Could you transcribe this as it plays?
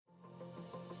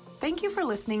Thank you for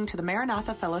listening to the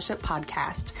Maranatha Fellowship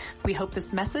podcast. We hope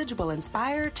this message will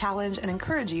inspire, challenge, and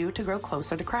encourage you to grow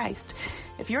closer to Christ.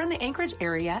 If you're in the Anchorage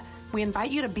area, we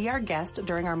invite you to be our guest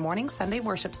during our morning Sunday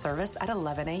worship service at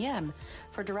 11 a.m.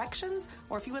 For directions,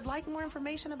 or if you would like more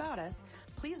information about us,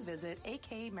 please visit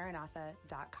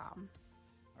akmaranatha.com.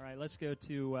 All right, let's go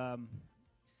to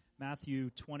Matthew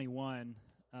 21.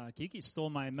 Kiki stole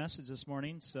my message this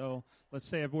morning, so let's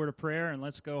say a word of prayer and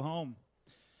let's go home.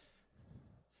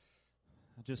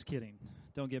 Just kidding.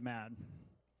 Don't get mad.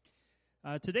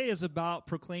 Today is about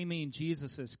proclaiming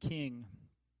Jesus as King,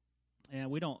 and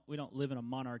we don't live in a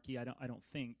monarchy. I don't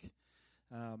think.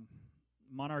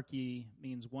 Monarchy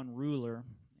means one ruler,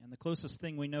 and the closest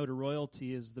thing we know to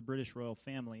royalty is the British royal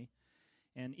family,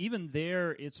 and even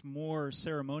there, it's more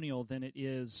ceremonial than it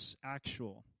is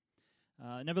actual.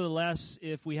 Nevertheless,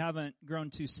 if we haven't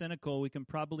grown too cynical, we can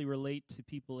probably relate to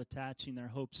people attaching their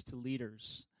hopes to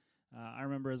leaders. I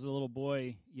remember as a little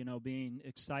boy, being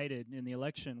excited in the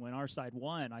election when our side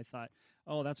won. I thought,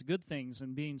 oh, that's good things,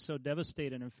 and being so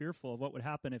devastated and fearful of what would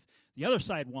happen if the other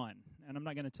side won. And I'm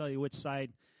not going to tell you which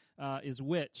side is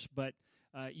which, but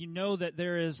you know that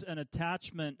there is an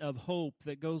attachment of hope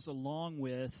that goes along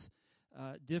with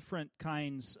different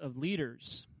kinds of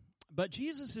leaders. But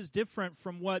Jesus is different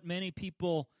from what many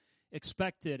people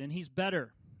expected, and he's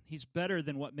better. He's better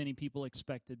than what many people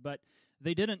expected, but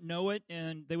they didn't know it,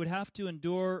 and they would have to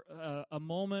endure a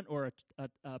moment or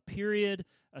a period,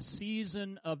 a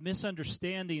season of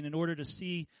misunderstanding in order to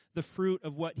see the fruit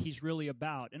of what he's really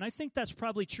about. And I think that's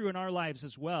probably true in our lives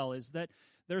as well, is that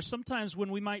there are sometimes when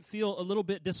we might feel a little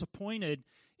bit disappointed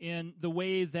in the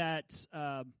way that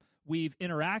we've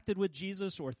interacted with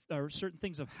Jesus or certain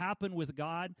things have happened with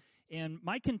God. And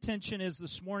my contention is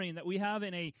this morning that we have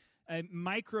in a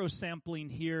micro sampling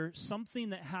here, something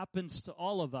that happens to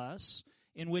all of us,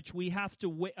 in which we have to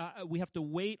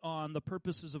wait on the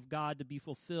purposes of God to be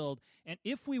fulfilled. And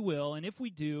if we will, and if we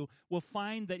do, we'll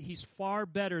find that He's far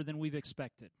better than we've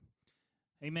expected.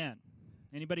 Amen.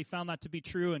 Anybody found that to be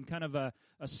true in kind of a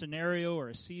scenario or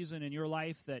a season in your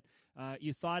life that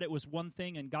you thought it was one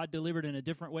thing and God delivered in a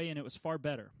different way and it was far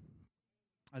better?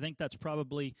 I think that's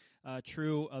probably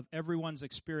true of everyone's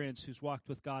experience who's walked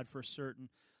with God for a certain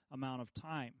amount of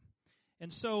time.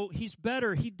 And so he's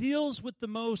better. He deals with the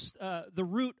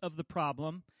root of the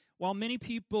problem, while many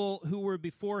people who were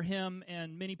before him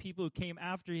and many people who came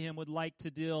after him would like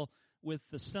to deal with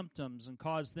the symptoms and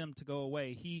cause them to go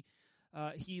away. He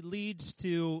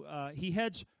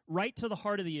heads right to the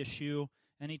heart of the issue,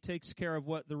 and he takes care of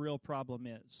what the real problem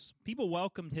is. People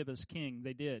welcomed him as king.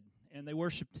 They did, and they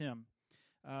worshiped him.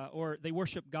 Or they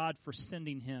worshiped God for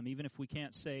sending him, even if we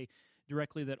can't say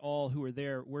directly that all who were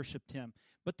there worshiped him.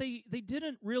 But they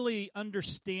didn't really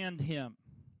understand him.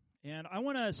 And I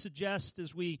want to suggest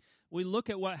as we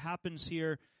look at what happens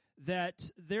here that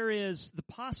there is the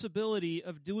possibility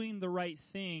of doing the right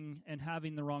thing and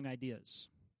having the wrong ideas.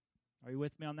 Are you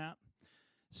with me on that?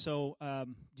 So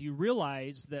do you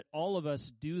realize that all of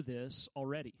us do this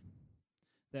already?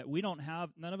 That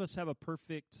none of us have a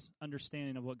perfect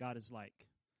understanding of what God is like.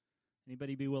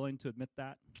 Anybody be willing to admit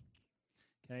that?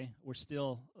 Okay, we're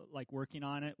still working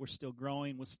on it. We're still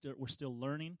growing. We're still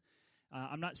learning.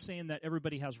 I'm not saying that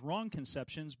everybody has wrong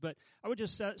conceptions, but I would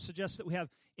just suggest that we have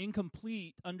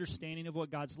incomplete understanding of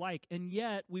what God's like, and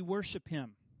yet we worship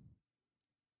Him.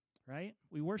 Right?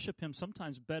 We worship Him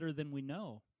sometimes better than we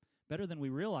know, better than we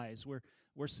realize.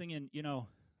 We're singing,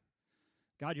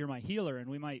 God, you're my healer, and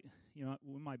we might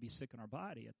be sick in our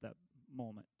body at that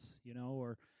moment,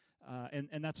 or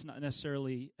and that's not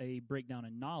necessarily a breakdown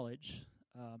in knowledge.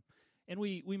 And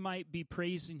we might be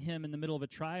praising Him in the middle of a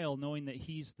trial, knowing that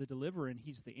He's the deliverer and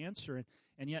He's the answer,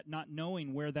 and yet not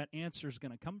knowing where that answer is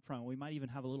going to come from. We might even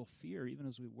have a little fear, even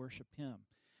as we worship Him.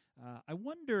 I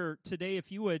wonder today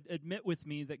if you would admit with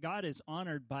me that God is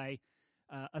honored by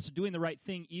us doing the right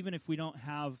thing, even if we don't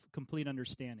have complete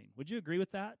understanding. Would you agree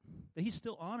with that? That He's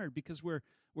still honored because we're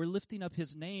lifting up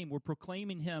His name. We're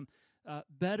proclaiming Him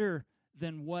better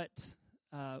than what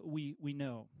we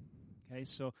know. Okay,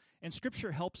 so, and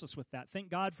Scripture helps us with that. Thank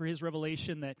God for His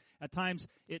revelation that at times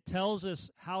it tells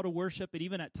us how to worship. It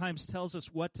even at times tells us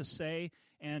what to say,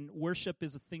 and worship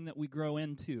is a thing that we grow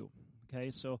into.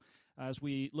 Okay, so as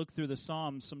we look through the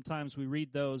Psalms, sometimes we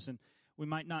read those and we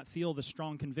might not feel the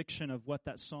strong conviction of what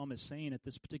that psalm is saying at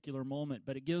this particular moment,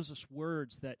 but it gives us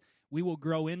words that we will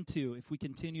grow into if we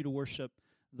continue to worship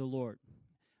the Lord.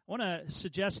 I want to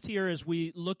suggest here as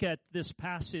we look at this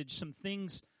passage some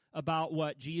things about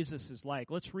what Jesus is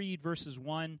like. Let's read verses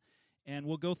 1, and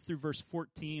we'll go through verse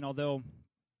 14, although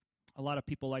a lot of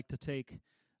people like to take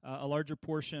a larger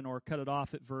portion or cut it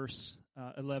off at verse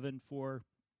 11 for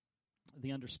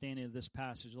the understanding of this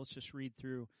passage. Let's just read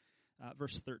through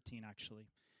verse 13, actually.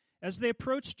 As they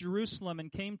approached Jerusalem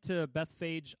and came to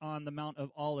Bethphage on the Mount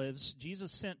of Olives,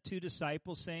 Jesus sent 2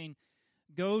 disciples, saying,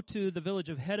 "Go to the village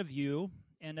ahead of you,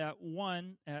 and at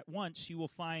once you will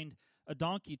find a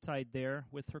donkey tied there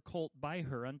with her colt by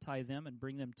her. Untie them and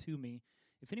bring them to me.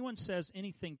 If anyone says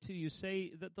anything to you,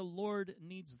 say that the Lord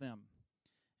needs them,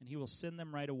 and he will send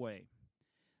them right away."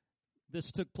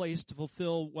 This took place to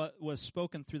fulfill what was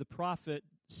spoken through the prophet.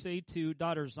 "Say to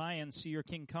daughter Zion, see your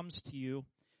king comes to you,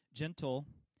 gentle,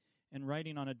 and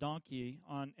riding on a donkey,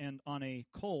 and on a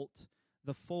colt,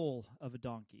 the foal of a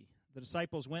donkey." The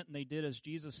disciples went and they did as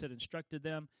Jesus had instructed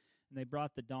them, and they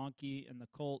brought the donkey and the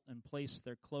colt and placed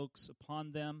their cloaks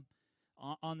on them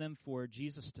for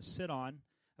Jesus to sit on.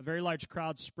 A very large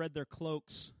crowd spread their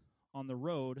cloaks on the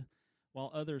road,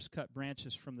 while others cut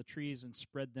branches from the trees and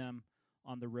spread them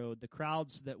on the road. The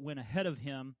crowds that went ahead of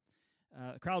him,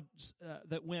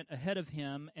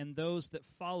 and those that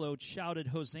followed shouted,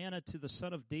 "Hosanna to the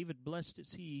Son of David! Blessed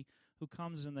is he who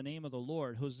comes in the name of the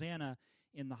Lord! Hosanna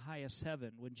in the highest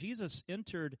heaven!" When Jesus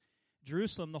entered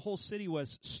Jerusalem, the whole city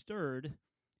was stirred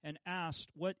and asked,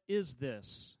 "What is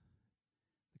this?"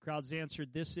 The crowds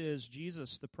answered, "This is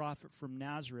Jesus, the prophet from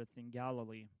Nazareth in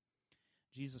Galilee."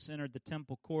 Jesus entered the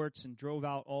temple courts and drove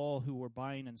out all who were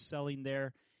buying and selling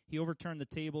there. He overturned the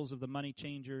tables of the money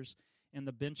changers and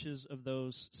the benches of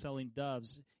those selling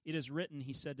doves. "It is written,"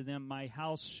 he said to them, "My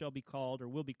house shall be called, or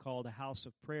will be called, a house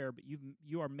of prayer, but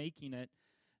you are making it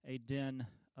a den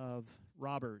of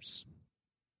robbers."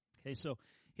 Okay, so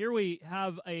here we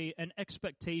have an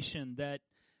expectation that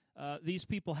these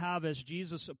people have as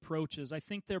Jesus approaches. I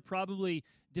think there are probably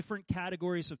different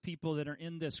categories of people that are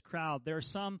in this crowd. There are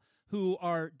some who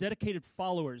are dedicated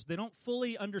followers. They don't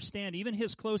fully understand. Even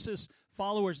his closest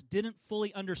followers didn't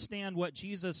fully understand what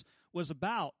Jesus was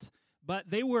about, but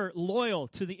they were loyal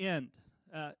to the end,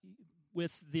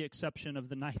 with the exception of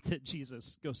the night that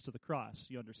Jesus goes to the cross.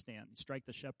 You understand. You strike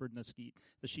the shepherd and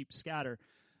the sheep scatter.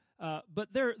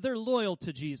 But they're loyal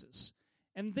to Jesus.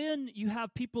 And then you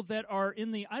have people that are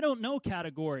in the I don't know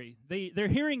category. They're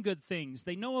hearing good things.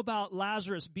 They know about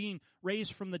Lazarus being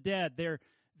raised from the dead.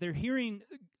 They're hearing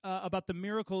about the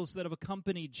miracles that have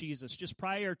accompanied Jesus. Just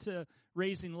prior to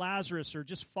raising Lazarus, or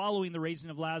just following the raising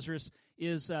of Lazarus,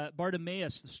 is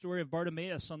Bartimaeus, the story of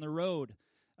Bartimaeus on the road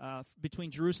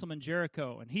between Jerusalem and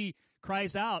Jericho. And he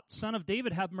cries out, "Son of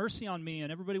David, have mercy on me."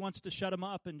 And everybody wants to shut him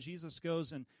up, and Jesus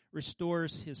goes and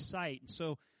restores his sight. And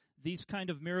so these kind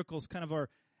of miracles kind of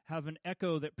have an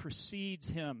echo that precedes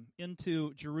him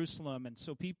into Jerusalem. And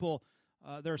so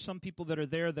there are some people that are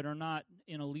there that are not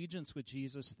in allegiance with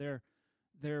Jesus.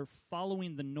 They're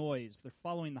following the noise. They're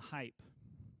following the hype.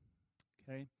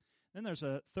 Okay? Then there's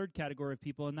a third category of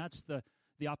people, and that's the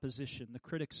opposition, the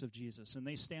critics of Jesus. And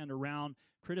they stand around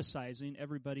criticizing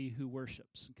everybody who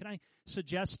worships. And can I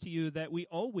suggest to you that we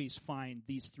always find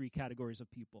these 3 categories of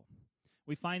people?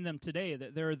 We find them today,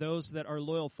 that there are those that are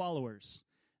loyal followers.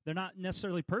 They're not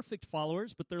necessarily perfect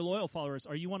followers, but they're loyal followers.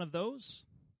 Are you one of those?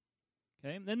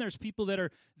 Okay. And then there's people that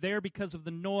are there because of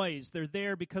the noise. They're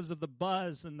there because of the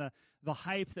buzz and the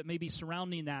hype that may be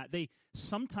surrounding that. They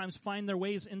sometimes find their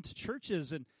ways into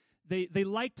churches, and they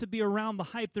like to be around the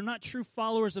hype. They're not true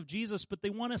followers of Jesus, but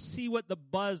they want to see what the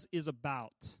buzz is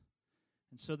about.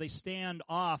 And so they stand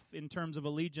off in terms of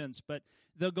allegiance, but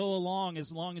they'll go along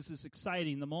as long as it's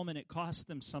exciting. The moment it costs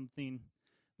them something,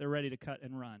 they're ready to cut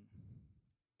and run.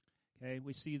 Okay,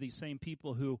 we see these same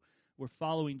people who were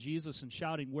following Jesus and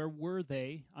shouting, where were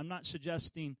they? I'm not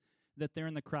suggesting that they're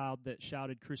in the crowd that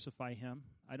shouted, "Crucify him."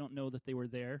 I don't know that they were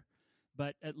there.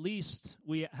 But at least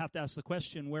we have to ask the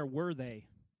question, where were they?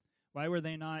 Why were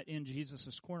they not in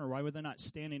Jesus' corner? Why were they not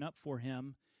standing up for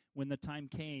him when the time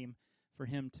came for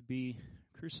him to be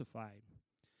crucified?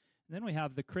 And then we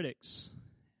have the critics.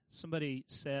 Somebody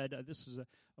said,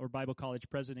 our Bible college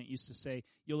president used to say,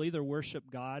 you'll either worship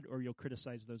God or you'll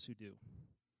criticize those who do.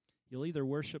 You'll either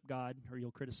worship God or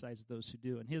you'll criticize those who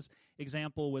do. And his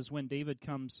example was when David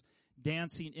comes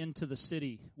dancing into the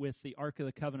city with the Ark of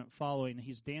the Covenant following.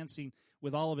 He's dancing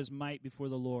with all of his might before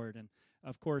the Lord. And,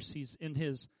 of course, he's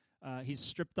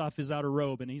stripped off his outer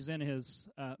robe, and he's in his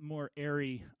more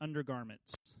airy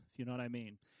undergarments, if you know what I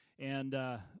mean. And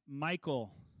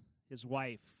Michal, his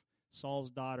wife, Saul's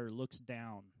daughter, looks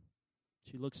down.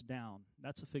 She looks down.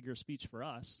 That's a figure of speech for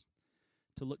us,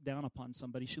 to look down upon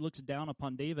somebody. She looks down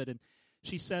upon David, and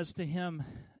she says to him,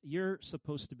 "You're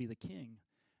supposed to be the king.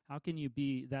 How can you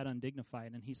be that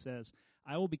undignified?" And he says,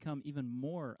 "I will become even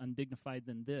more undignified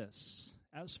than this.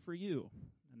 As for you,"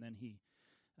 and then he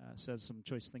says some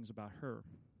choice things about her.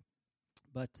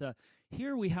 But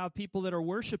here we have people that are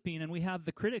worshiping, and we have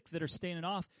the critic that are standing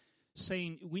off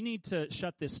saying, we need to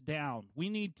shut this down. We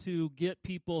need to get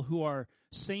people who are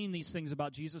saying these things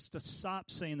about Jesus to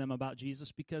stop saying them about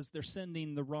Jesus because they're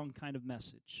sending the wrong kind of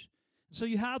message. So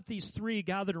you have these three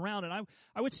gathered around, and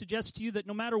I would suggest to you that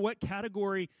no matter what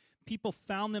category people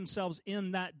found themselves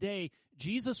in that day,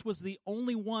 Jesus was the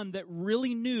only one that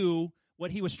really knew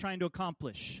what he was trying to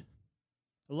accomplish.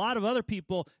 A lot of other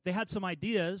people, they had some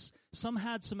ideas, some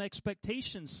had some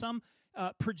expectations, some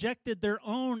projected their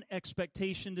own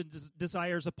expectations and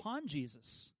desires upon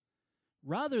Jesus,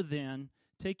 rather than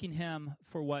taking him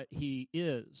for what he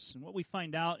is. And what we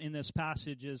find out in this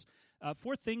passage is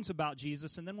four things about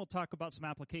Jesus, and then we'll talk about some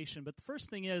application. But the first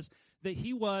thing is that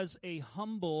he was a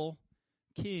humble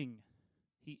king.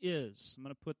 He is. I'm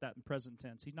going to put that in present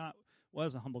tense. He not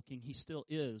was a humble king. He still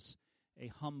is a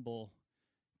humble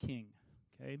king.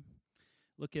 Okay?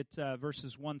 Look at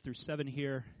verses 1 through 7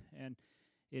 here, and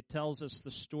it tells us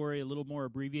the story a little more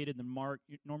abbreviated than Mark.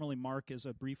 Normally Mark is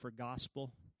a briefer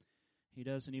gospel. He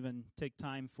doesn't even take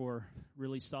time for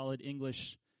really solid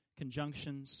English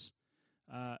conjunctions.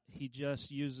 He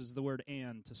just uses the word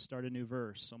 "and" to start a new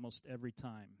verse almost every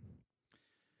time.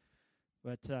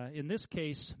 But in this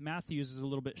case, Matthew's is a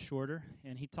little bit shorter,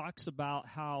 and he talks about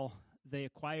how they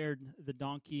acquired the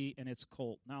donkey and its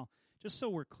colt. Now, just so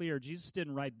we're clear, Jesus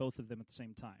didn't ride both of them at the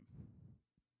same time.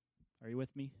 Are you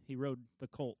with me? He rode the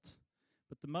colt.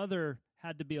 But the mother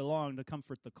had to be along to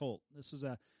comfort the colt. This was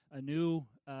a new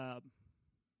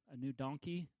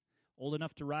donkey, old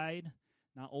enough to ride,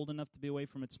 not old enough to be away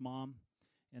from its mom.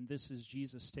 And this is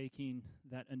Jesus taking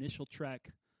that initial trek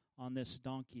on this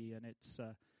donkey, and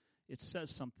it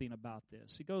says something about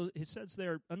this. He says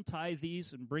there, untie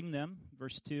these and bring them.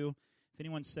 Verse 2, if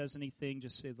anyone says anything,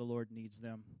 just say the Lord needs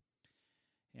them.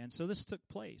 And so this took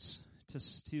place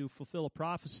to fulfill a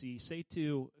prophecy. Say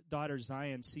to daughter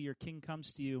Zion, see, your king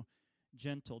comes to you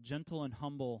gentle. Gentle and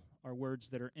humble are words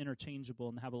that are interchangeable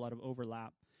and have a lot of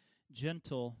overlap.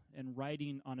 Gentle and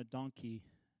riding on a donkey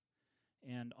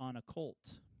and on a colt,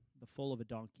 the foal of a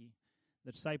donkey.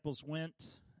 The disciples went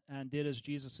and did as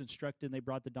Jesus instructed, and they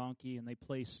brought the donkey, and they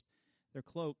placed their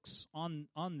cloaks on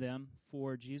them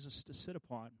for Jesus to sit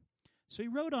upon. So he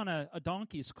rode on a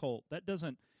donkey's colt. That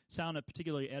doesn't sound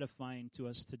particularly edifying to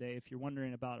us today. If you're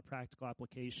wondering about a practical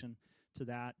application to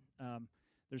that,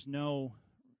 there's no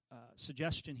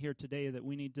suggestion here today that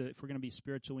we need to, if we're going to be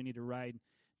spiritual, we need to ride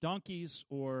donkeys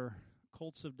or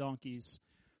colts of donkeys.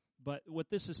 But what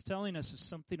this is telling us is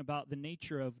something about the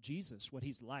nature of Jesus, what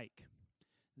he's like,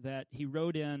 that he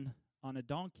rode in on a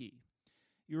donkey.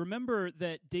 You remember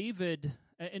that David,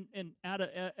 and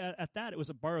at that, it was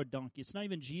a borrowed donkey. It's not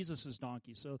even Jesus'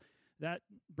 donkey, so that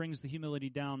brings the humility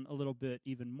down a little bit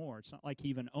even more. It's not like he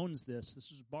even owns this.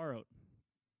 This is borrowed.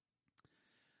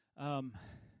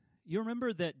 You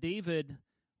remember that David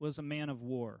was a man of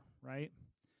war, right?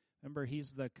 Remember,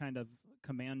 he's the kind of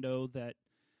commando that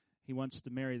he wants to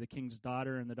marry the king's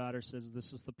daughter, and the daughter says,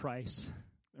 this is the price.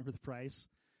 Remember the price?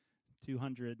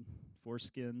 200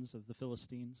 foreskins of the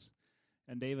Philistines.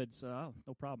 And David says, oh,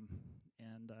 no problem,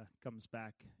 and comes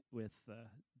back with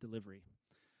delivery.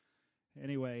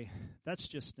 Anyway, that's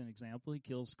just an example. He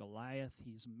kills Goliath.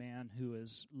 He's a man who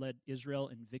has led Israel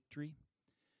in victory.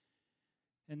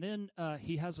 And then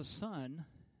he has a son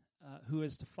who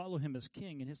is to follow him as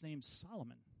king, and his name's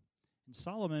Solomon. And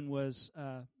Solomon was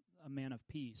a man of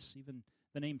peace. Even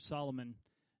the name Solomon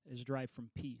is derived from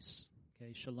peace,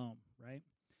 okay, shalom, right?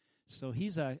 So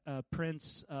he's a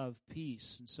prince of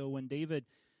peace. And so when David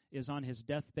is on his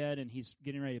deathbed and he's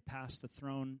getting ready to pass the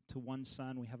throne to one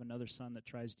son, we have another son that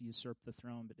tries to usurp the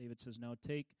throne. But David says, no,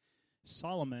 take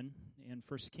Solomon in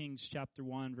 1 Kings chapter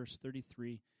 1, verse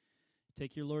 33.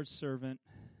 Take your Lord's servant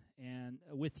and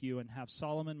with you and have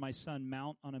Solomon, my son,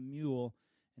 mount on a mule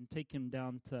and take him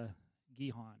down to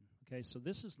Gihon. Okay, so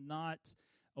this is not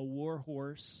a war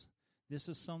horse. This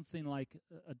is something like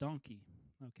a donkey,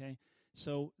 okay?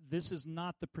 So this is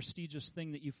not the prestigious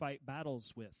thing that you fight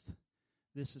battles with.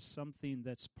 This is something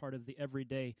that's part of the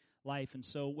everyday life. And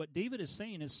so what David is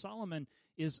saying is Solomon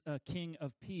is a king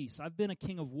of peace. I've been a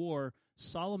king of war.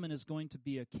 Solomon is going to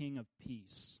be a king of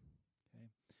peace. Okay?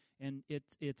 And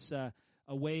it's a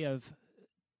way of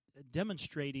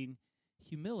demonstrating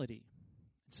humility.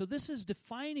 So this is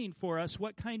defining for us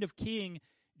what kind of king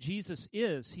Jesus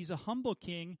is. He's a humble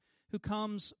king who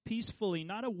comes peacefully,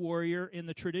 not a warrior in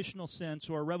the traditional sense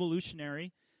or a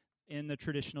revolutionary in the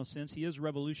traditional sense. He is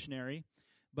revolutionary,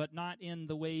 but not in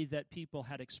the way that people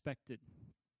had expected.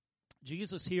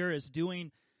 Jesus here is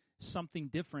doing something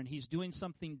different. He's doing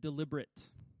something deliberate.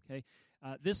 Okay,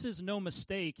 this is no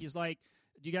mistake. He's like,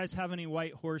 Do you guys have any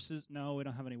white horses? No, we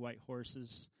don't have any white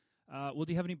horses. Well,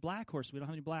 do you have any black horses? We don't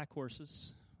have any black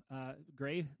horses.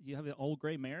 Gray? Do you have an old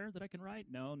gray mare that I can ride?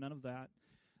 No, none of that.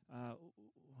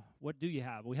 What do you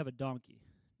have? We have a donkey.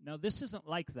 Now, this isn't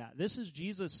like that. This is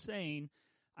Jesus saying,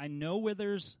 I know where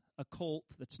there's a colt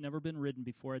that's never been ridden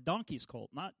before, a donkey's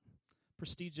colt, not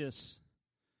prestigious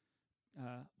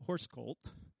horse colt.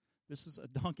 This is a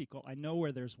donkey colt. I know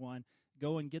where there's one.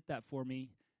 Go and get that for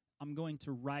me. I'm going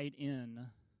to ride in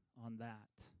on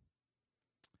that.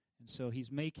 And so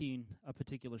he's making a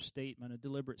particular statement, a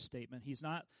deliberate statement. He's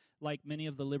not like many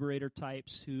of the liberator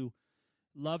types who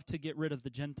love to get rid of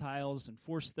the Gentiles and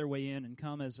force their way in and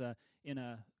come in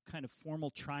a kind of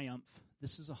formal triumph.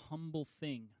 This is a humble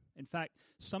thing. In fact,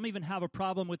 some even have a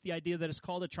problem with the idea that it's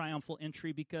called a triumphal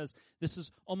entry because this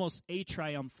is almost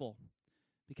a-triumphal,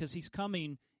 because he's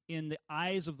coming in the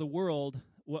eyes of the world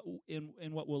in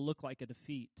what will look like a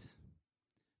defeat.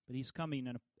 But he's coming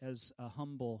as a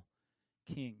humble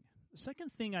king. The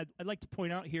second thing I'd like to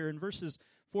point out here in verses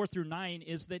 4 through 9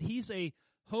 is that he's a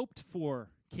hoped-for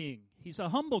king. He's a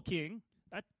humble king.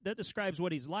 That describes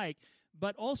what he's like.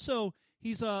 But also,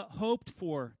 he's a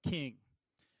hoped-for king.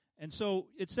 And so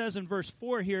it says in verse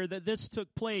 4 here that this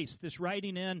took place, this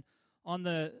riding in on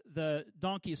the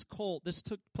donkey's colt, this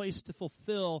took place to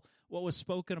fulfill what was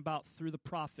spoken about through the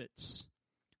prophets.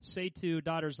 Say to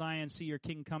daughter Zion, see your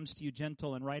king comes to you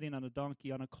gentle and riding on a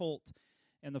donkey, on a colt,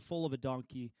 and the foal of a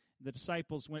donkey. The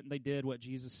disciples went and they did what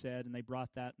Jesus said, and they brought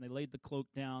that, and they laid the cloak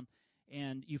down.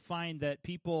 And you find that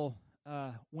people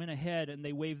went ahead and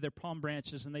they waved their palm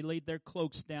branches, and they laid their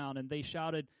cloaks down, and they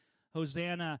shouted,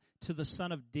 Hosanna to the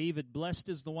Son of David. Blessed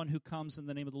is the one who comes in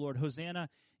the name of the Lord. Hosanna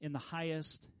in the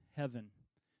highest heaven.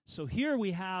 So here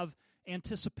we have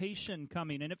anticipation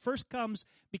coming. And it first comes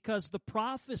because the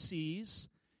prophecies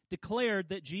declared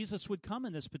that Jesus would come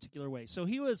in this particular way. So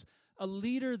he was a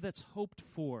leader that's hoped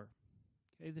for.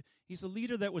 Okay? He's a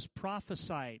leader that was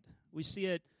prophesied. We see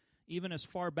it even as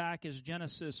far back as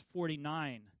Genesis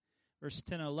 49, verse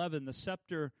 10 and 11. The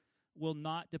scepter will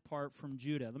not depart from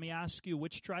Judah. Let me ask you,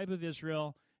 which tribe of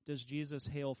Israel does Jesus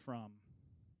hail from?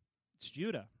 It's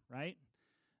Judah, right?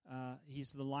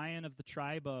 He's the Lion of the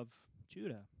tribe of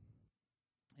Judah.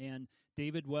 And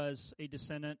David was a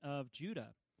descendant of Judah.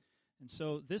 And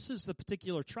so this is the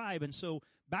particular tribe. And so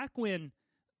back when,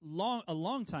 a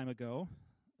long time ago,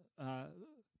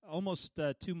 almost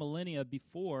 2 millennia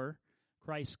before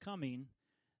Christ's coming,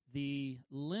 the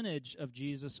lineage of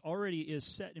Jesus already is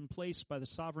set in place by the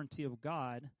sovereignty of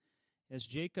God. As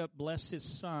Jacob blessed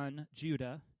his son,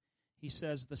 Judah, he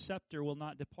says, the scepter will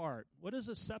not depart. What is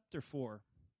a scepter for?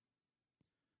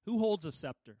 Who holds a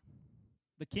scepter?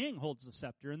 The king holds the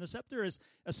scepter, and the scepter is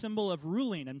a symbol of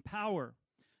ruling and power.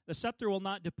 The scepter will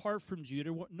not depart from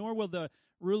Judah, nor will the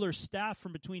ruler's staff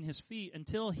from between his feet,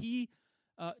 until he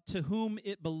to whom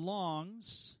it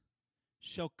belongs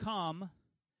shall come,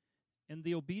 and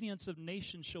the obedience of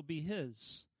nations shall be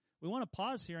his. We want to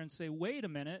pause here and say, wait a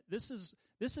minute, this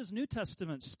is New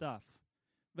Testament stuff.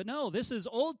 But no, this is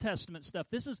Old Testament stuff.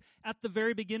 This is at the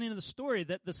very beginning of the story,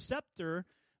 that the scepter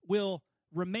will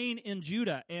remain in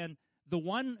Judah, and the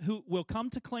one who will come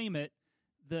to claim it,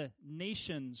 the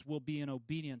nations will be in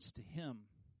obedience to him.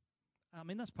 I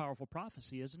mean, that's powerful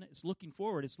prophecy, isn't it? It's looking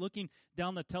forward. It's looking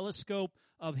down the telescope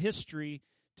of history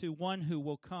to one who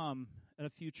will come at a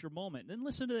future moment. And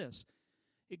listen to this.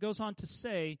 It goes on to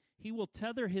say, he will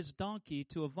tether his donkey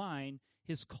to a vine,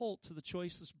 his colt to the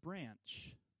choicest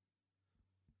branch.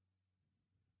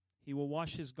 He will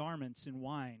wash his garments in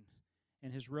wine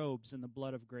and his robes in the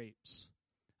blood of grapes.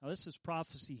 Now, this is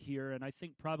prophecy here, and I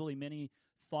think probably many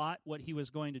thought what he was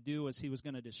going to do was he was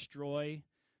going to destroy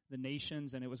the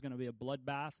nations, and it was going to be a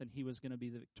bloodbath, and he was going to be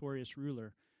the victorious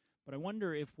ruler. But I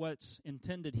wonder if what's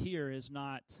intended here is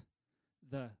not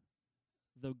the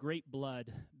great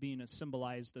blood being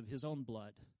symbolized of his own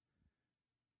blood.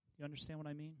 You understand what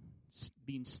I mean?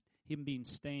 Him being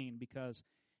stained because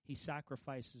he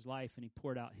sacrificed his life and he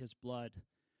poured out his blood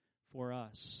for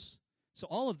us. So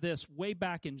all of this, way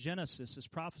back in Genesis, is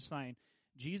prophesying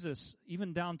Jesus,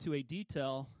 even down to a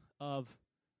detail of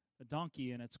a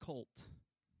donkey and its colt. Do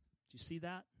you see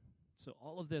that? So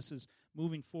all of this is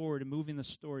moving forward and moving the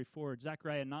story forward.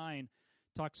 Zechariah 9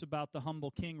 talks about the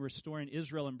humble king restoring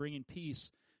Israel and bringing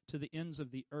peace to the ends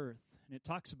of the earth. And it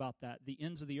talks about that, the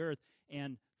ends of the earth,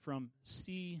 and from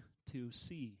sea to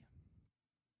sea.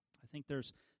 I think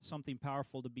there's something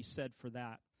powerful to be said for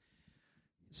that.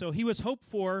 So he was hoped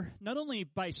for not only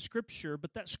by Scripture,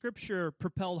 but that Scripture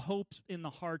propelled hope in the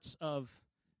hearts of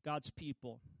God's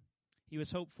people. He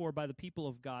was hoped for by the people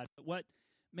of God. But what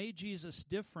made Jesus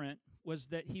different was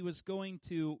that he was going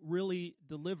to really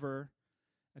deliver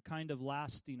a kind of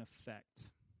lasting effect.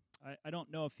 I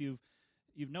don't know if you've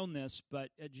known this, but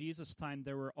at Jesus' time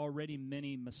there were already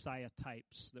many Messiah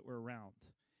types that were around.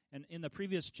 And in the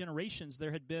previous generations,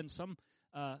 there had been some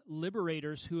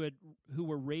liberators who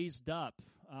were raised up.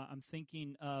 I'm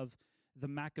thinking of the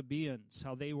Maccabees,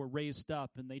 how they were raised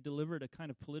up, and they delivered a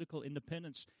kind of political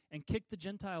independence and kicked the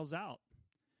Gentiles out.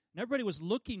 And everybody was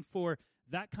looking for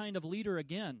that kind of leader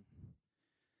again.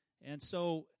 And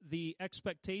so the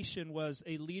expectation was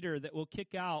a leader that will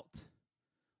kick out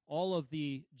all of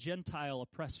the Gentile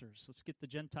oppressors. Let's get the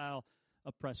Gentile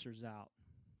oppressors out.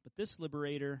 But this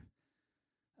liberator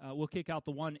will kick out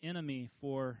the one enemy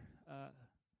for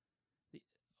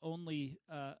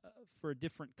for a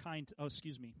different kind.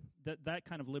 That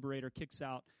kind of liberator kicks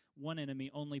out one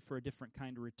enemy only for a different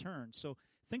kind of return. So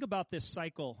think about this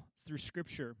cycle through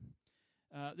Scripture.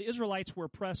 The Israelites were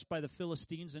oppressed by the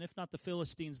Philistines, and if not the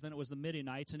Philistines, then it was the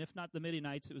Midianites, and if not the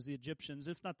Midianites, it was the Egyptians,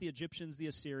 if not the Egyptians, the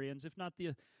Assyrians, if not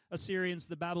the Assyrians,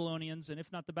 the Babylonians, and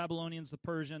if not the Babylonians, the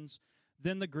Persians,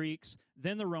 then the Greeks,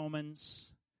 then the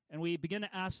Romans. And we begin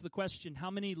to ask the question,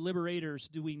 how many liberators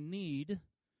do we need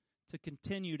to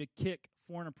continue to kick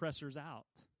foreign oppressors out?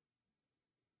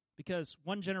 Because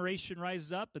one generation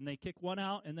rises up and they kick one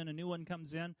out and then a new one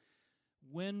comes in.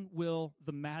 When will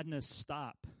the madness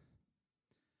stop?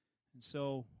 And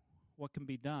so what can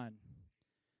be done?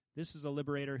 This is a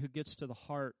liberator who gets to the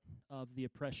heart of the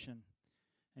oppression,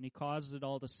 and he causes it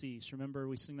all to cease. Remember,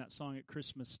 we sing that song at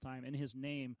Christmas time, in his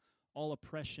name all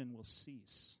oppression will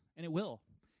cease. And it will.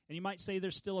 And you might say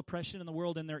there's still oppression in the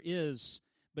world, and there is,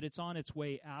 but it's on its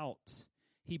way out.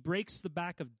 He breaks the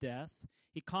back of death.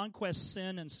 He conquests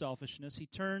sin and selfishness. He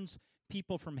turns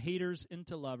people from haters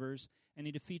into lovers, and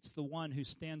he defeats the one who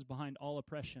stands behind all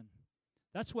oppression.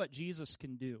 That's what Jesus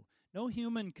can do. No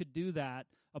human could do that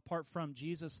apart from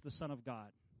Jesus, the Son of God.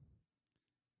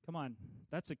 Come on,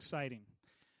 that's exciting.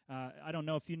 I don't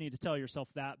know if you need to tell yourself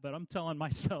that, but I'm telling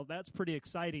myself that's pretty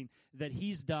exciting that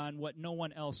he's done what no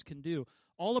one else can do.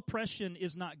 All oppression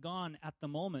is not gone at the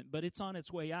moment, but it's on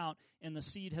its way out, and the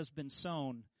seed has been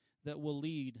sown that will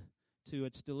lead to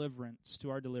its deliverance,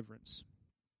 to our deliverance.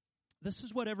 This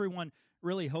is what everyone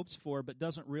really hopes for, but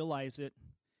doesn't realize it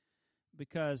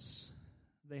because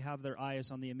they have their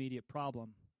eyes on the immediate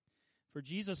problem. For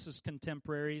Jesus'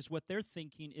 contemporaries, what they're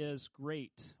thinking is,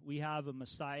 great, we have a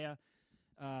Messiah.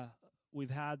 We've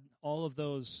had all of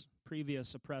those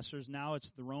previous oppressors. Now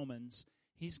it's the Romans.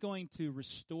 He's going to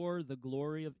restore the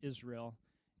glory of Israel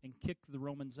and kick the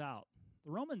Romans out.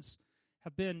 The Romans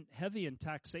have been heavy in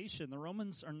taxation. The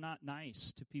Romans are not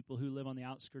nice to people who live on the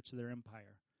outskirts of their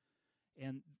empire.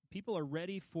 And people are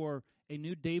ready for a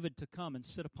new David to come and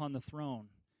sit upon the throne.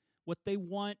 What they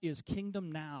want is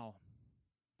kingdom now.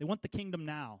 They want the kingdom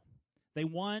now. They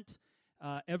want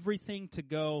everything to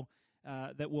go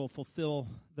that will fulfill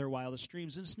their wildest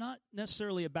dreams. And it's not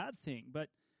necessarily a bad thing, but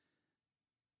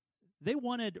they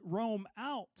wanted Rome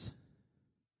out.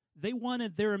 They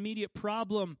wanted their immediate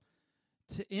problem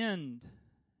to end,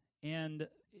 and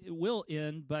it will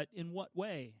end, but in what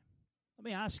way? Let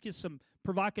me ask you some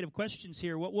provocative questions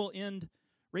here. What will end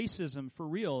racism for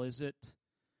real? Is it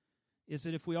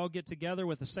if we all get together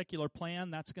with a secular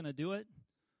plan, that's going to do it?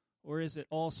 Or is it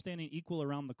all standing equal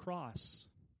around the cross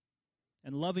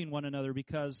and loving one another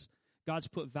because God's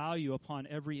put value upon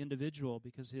every individual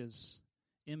because his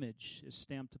image is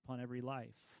stamped upon every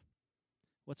life?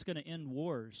 What's going to end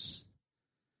wars?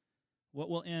 What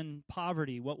will end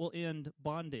poverty? What will end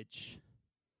bondage?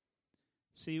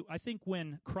 See, I think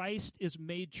when Christ is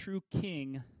made true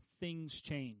king, things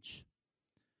change.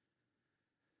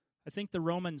 I think the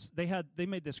Romans, they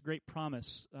made this great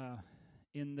promise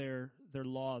in their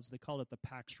laws. They called it the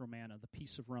Pax Romana, the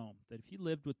peace of Rome, that if you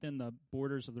lived within the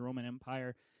borders of the Roman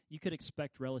Empire, you could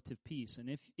expect relative peace.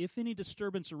 And if any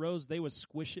disturbance arose, they would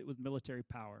squish it with military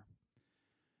power.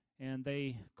 And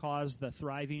they caused the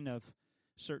thriving of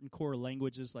certain core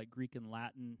languages like Greek and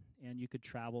Latin, and you could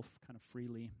travel kind of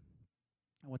freely.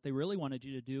 And what they really wanted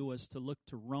you to do was to look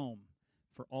to Rome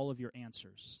for all of your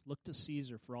answers. Look to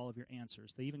Caesar for all of your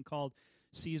answers. They even called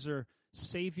Caesar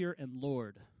Savior and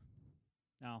Lord.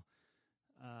 Now,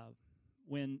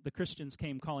 when the Christians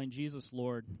came calling Jesus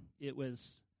Lord, it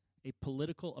was a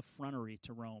political effrontery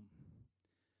to Rome.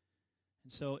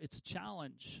 And so it's a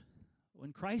challenge.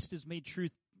 When Christ is made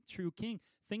true king,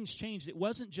 things changed. It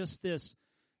wasn't just this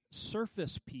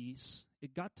surface peace.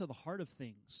 It got to the heart of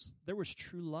things. There was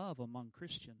true love among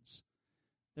Christians.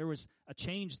 There was a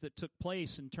change that took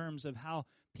place in terms of how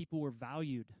people were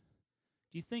valued.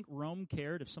 Do you think Rome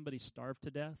cared if somebody starved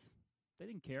to death? They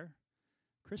didn't care.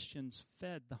 Christians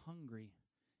fed the hungry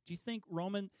Do you think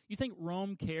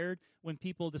Rome cared when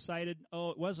people decided, oh,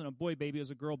 it wasn't a boy baby, it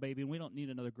was a girl baby, and we don't need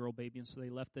another girl baby, and so they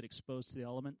left it exposed to the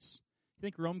elements? You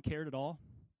think Rome cared at all?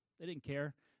 They didn't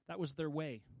care. That was their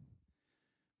way.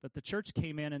 But the church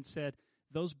came in and said,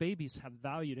 those babies have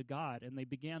value to God, and they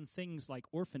began things like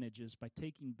orphanages by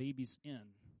taking babies in.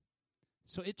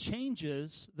 So it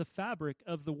changes the fabric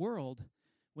of the world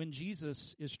when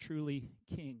Jesus is truly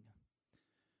king.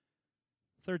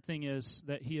 Third thing is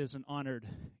that he is an honored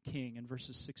king in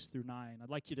verses 6 through 9. I'd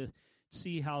like you to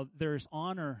see how there's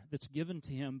honor that's given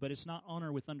to him, but it's not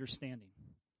honor with understanding.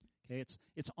 Okay,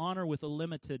 it's honor with a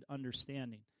limited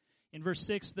understanding. In verse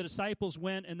 6, the disciples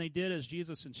went and they did as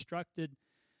Jesus instructed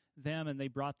them, and they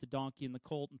brought the donkey and the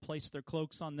colt and placed their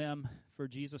cloaks on them for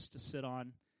Jesus to sit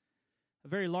on. A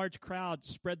very large crowd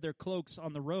spread their cloaks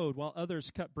on the road, while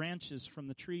others cut branches from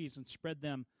the trees and spread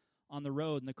them on the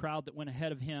road. And the crowd that went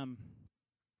ahead of him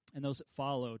and those that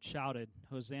followed shouted,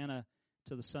 Hosanna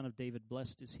to the Son of David.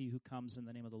 Blessed is he who comes in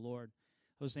the name of the Lord.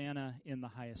 Hosanna in the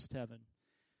highest heaven.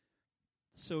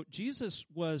 So Jesus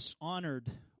was honored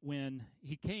when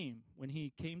he came. When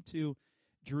he came to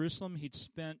Jerusalem, he'd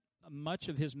spent much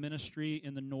of his ministry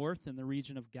in the north, in the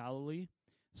region of Galilee,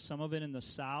 some of it in the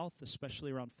south,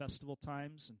 especially around festival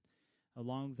times and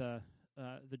along the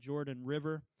Jordan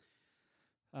River.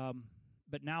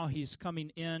 But now he's coming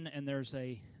in, and there's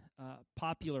a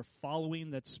popular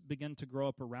following that's begun to grow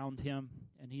up around him,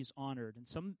 and he's honored. And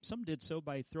some did so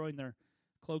by throwing their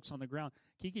cloaks on the ground.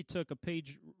 Kiki took a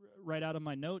page right out of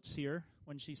my notes here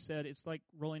when she said it's like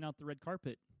rolling out the red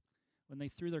carpet when they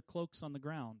threw their cloaks on the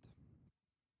ground.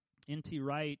 N.T.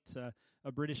 Wright,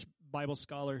 a British Bible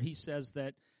scholar, he says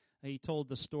that he told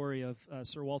the story of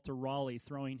Sir Walter Raleigh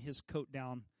throwing his coat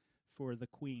down for the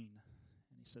Queen.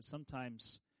 And he said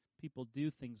sometimes people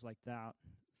do things like that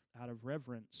out of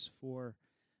reverence for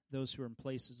those who are in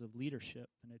places of leadership.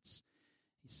 And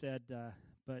he said,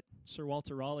 but Sir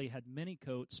Walter Raleigh had many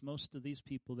coats. Most of these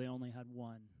people, they only had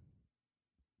one.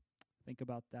 Think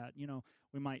about that. You know,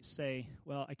 we might say,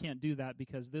 well, I can't do that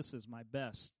because this is my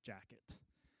best jacket.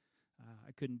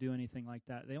 I couldn't do anything like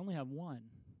that. They only have one.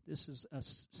 This is a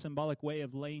symbolic way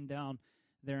of laying down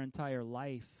their entire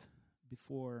life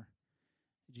before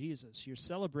Jesus. You're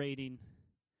celebrating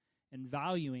and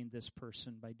valuing this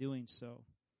person by doing so.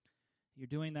 You're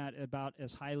doing that about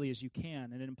as highly as you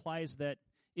can, and it implies that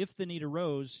if the need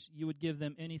arose, you would give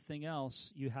them anything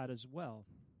else you had as well.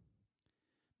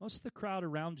 Most of the crowd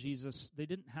around Jesus, they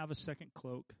didn't have a second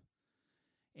cloak.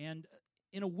 And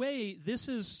in a way, this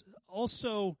is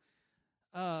also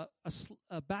a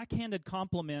backhanded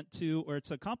compliment to, or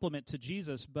it's a compliment to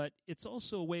Jesus, but it's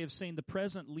also a way of saying the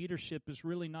present leadership is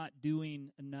really not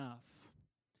doing enough.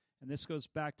 And this goes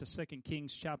back to 2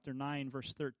 Kings chapter 9,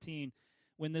 verse 13,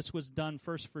 when this was done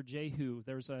first for Jehu.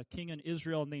 There's a king in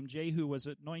Israel named Jehu, was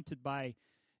anointed by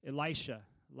Elisha.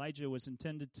 Elijah was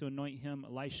intended to anoint him.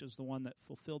 Elisha's the one that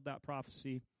fulfilled that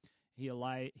prophecy. He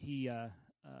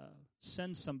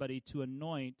sends somebody to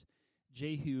anoint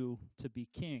Jehu to be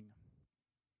king.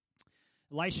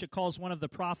 Elisha calls one of the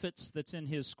prophets that's in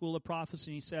his school of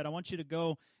prophecy, and he said, I want you to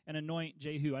go and anoint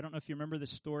Jehu. I don't know if you remember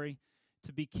this story,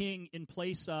 to be king in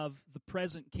place of the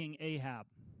present king Ahab.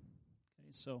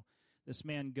 Okay, so this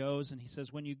man goes, and he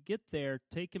says, when you get there,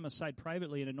 take him aside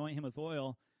privately and anoint him with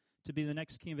oil to be the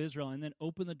next king of Israel, and then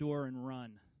open the door and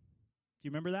run. Do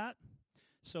you remember that?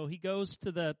 So he goes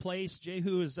to the place.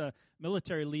 Jehu is a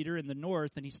military leader in the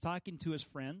north, and he's talking to his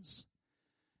friends.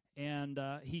 And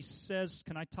he says,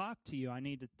 can I talk to you? I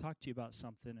need to talk to you about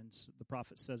something. And the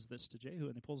prophet says this to Jehu,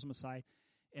 and he pulls him aside,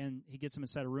 and he gets him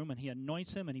inside a room, and he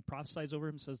anoints him, and he prophesies over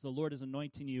him, says, the Lord is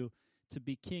anointing you to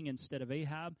be king instead of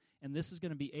Ahab, and this is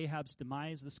going to be Ahab's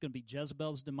demise. This is going to be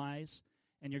Jezebel's demise,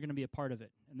 and you're going to be a part of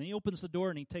it. And then he opens the door,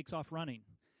 and he takes off running.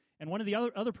 And one of the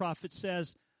other prophets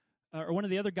says, or one of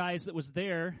the other guys that was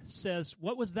there says,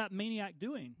 what was that maniac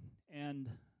doing? And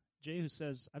Jehu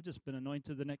says, I've just been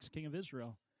anointed the next king of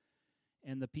Israel.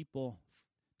 And the people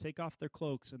take off their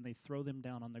cloaks and they throw them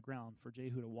down on the ground for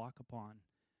Jehu to walk upon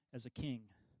as a king.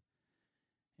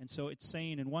 And so it's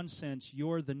saying in one sense,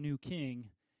 you're the new king,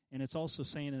 and it's also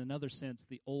saying in another sense,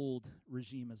 the old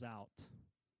regime is out.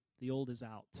 The old is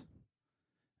out.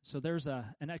 So there's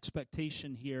an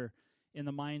expectation here in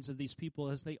the minds of these people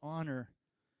as they honor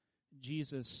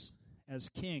Jesus as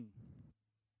king.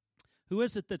 Who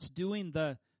is it that's doing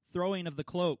the throwing of the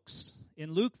cloaks?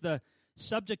 In Luke, the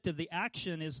subject of the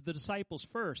action is the disciples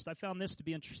first. I found this to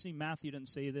be interesting. Matthew didn't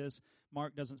say this.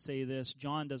 Mark doesn't say this.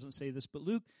 John doesn't say this. But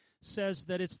Luke says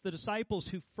that it's the disciples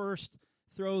who first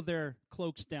throw their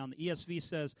cloaks down. The ESV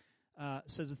says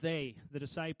says they, the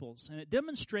disciples. And it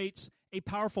demonstrates a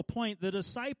powerful point. The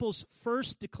disciples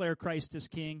first declare Christ as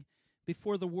king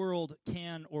before the world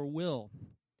can or will.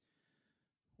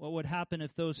 What would happen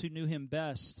if those who knew him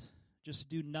best just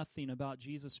do nothing about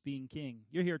Jesus being king?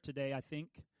 You're here today, I think,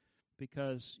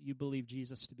 because you believe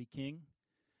Jesus to be king.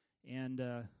 And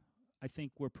I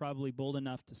think we're probably bold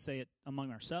enough to say it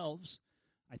among ourselves.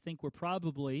 I think we're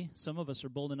probably, some of us are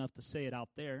bold enough to say it out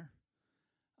there.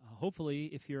 Hopefully,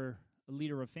 if you're a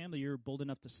leader of family, you're bold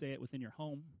enough to say it within your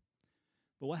home.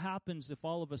 But what happens if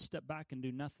all of us step back and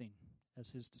do nothing as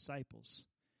his disciples?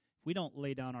 If we don't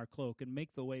lay down our cloak and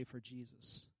make the way for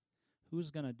Jesus,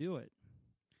 who's going to do it?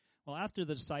 Well, after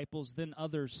the disciples, then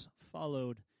others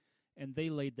followed, and they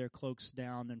laid their cloaks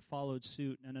down and followed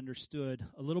suit and understood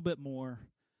a little bit more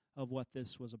of what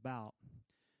this was about.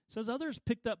 It says others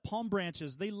picked up palm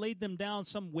branches. They laid them down.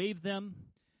 Some waved them.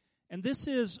 And this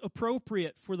is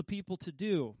appropriate for the people to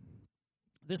do.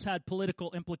 This had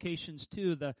political implications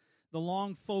too. The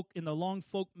long folk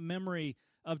memory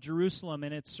of Jerusalem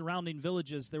and its surrounding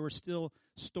villages, there were still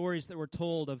stories that were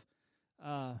told of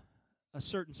a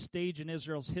certain stage in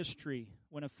Israel's history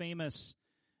when a famous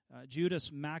Judas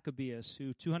Maccabeus,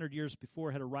 who 200 years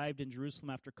before had arrived in Jerusalem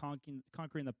after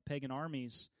conquering the pagan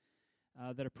armies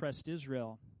that oppressed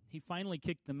Israel, he finally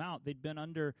kicked them out. They'd been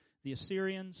under the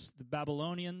Assyrians, the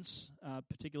Babylonians,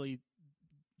 particularly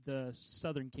the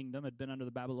southern kingdom had been under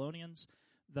the Babylonians,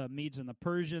 the Medes and the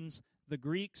Persians, the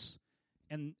Greeks,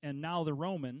 and now the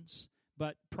Romans.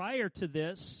 But prior to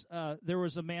this, there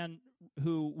was a man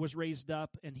who was raised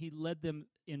up, and he led them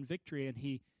in victory, and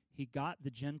he got the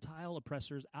Gentile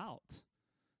oppressors out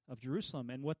of Jerusalem.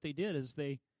 And what they did is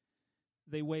they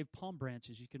waved palm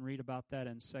branches. You can read about that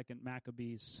in 2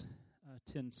 Maccabees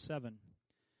 10:7.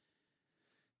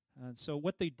 So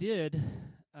what they did,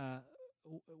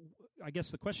 I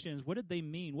guess the question is, what did they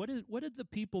mean? What did the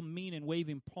people mean in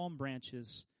waving palm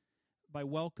branches by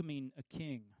welcoming a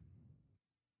king?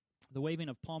 The waving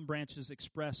of palm branches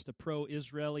expressed a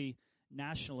pro-Israeli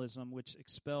nationalism which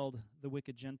expelled the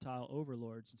wicked Gentile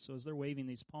overlords. And so as they're waving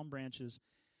these palm branches,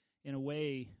 in a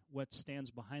way, what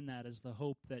stands behind that is the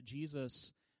hope that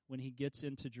Jesus, when he gets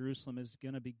into Jerusalem, is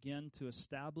going to begin to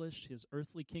establish his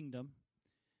earthly kingdom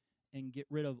and get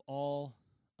rid of all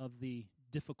of the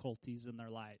difficulties in their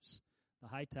lives. The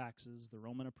high taxes, the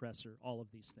Roman oppressor, all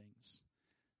of these things.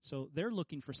 So they're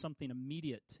looking for something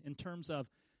immediate in terms of,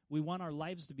 we want our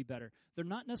lives to be better. They're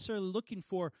not necessarily looking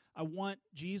for, I want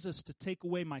Jesus to take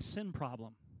away my sin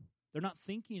problem. They're not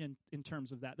thinking in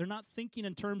terms of that. They're not thinking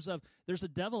in terms of, there's a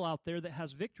devil out there that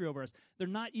has victory over us. They're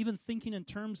not even thinking in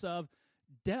terms of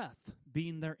death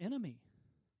being their enemy.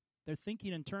 They're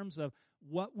thinking in terms of,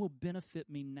 what will benefit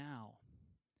me now?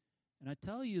 And I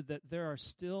tell you that there are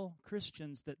still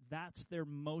Christians that's their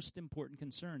most important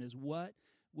concern, is what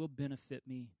will benefit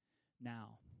me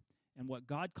now? And what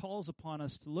God calls upon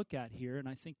us to look at here, and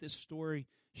I think this story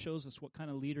shows us what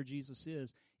kind of leader Jesus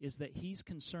is that he's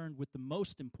concerned with the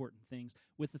most important things,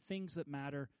 with the things that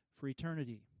matter for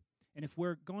eternity. And if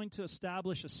we're going to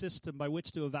establish a system by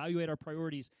which to evaluate our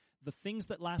priorities, the things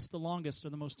that last the longest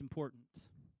are the most important.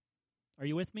 Are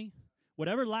you with me?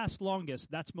 Whatever lasts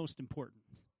longest, that's most important.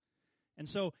 And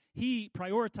so he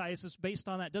prioritizes based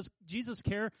on that. Does Jesus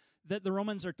care that the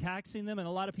Romans are taxing them and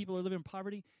a lot of people are living in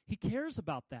poverty? He cares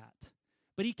about that.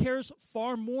 But he cares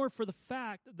far more for the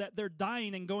fact that they're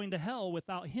dying and going to hell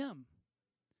without him.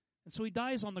 And so he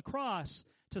dies on the cross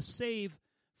to save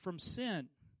from sin.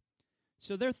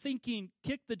 So they're thinking,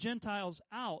 kick the Gentiles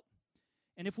out.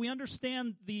 And if we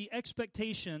understand the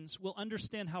expectations, we'll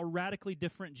understand how radically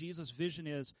different Jesus' vision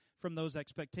is from those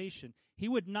expectations. He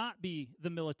would not be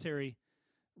the military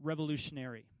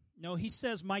revolutionary. No, he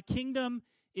says, my kingdom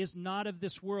is not of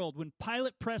this world. When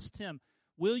Pilate pressed him,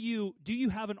 do you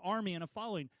have an army and a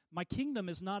following? My kingdom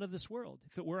is not of this world.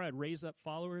 If it were, I'd raise up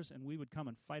followers and we would come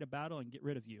and fight a battle and get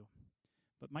rid of you.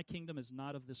 But my kingdom is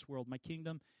not of this world. My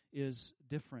kingdom is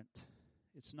different.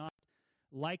 It's not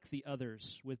like the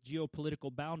others with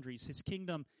geopolitical boundaries. His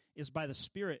kingdom is by the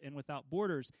Spirit and without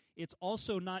borders. It's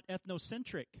also not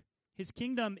ethnocentric. His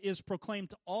kingdom is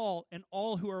proclaimed to all, and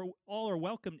all are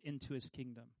welcomed into his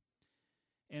kingdom.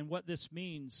 And what this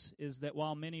means is that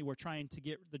while many were trying to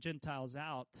get the Gentiles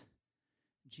out,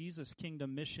 Jesus'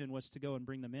 kingdom mission was to go and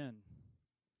bring them in.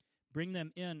 Bring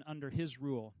them in under his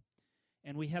rule.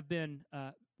 And we have been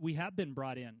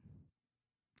brought in.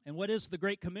 And what is the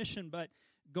Great Commission but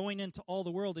going into all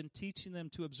the world and teaching them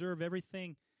to observe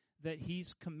everything that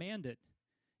he's commanded?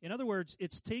 In other words,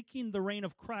 it's taking the reign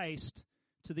of Christ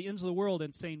to the ends of the world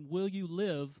and saying, will you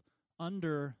live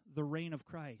under the reign of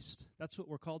Christ. That's what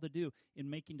we're called to do in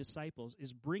making disciples,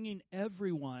 is bringing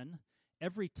everyone,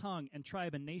 every tongue and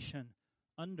tribe and nation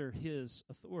under his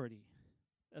authority.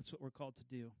 That's what we're called to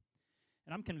do.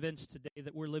 And I'm convinced today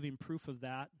that we're living proof of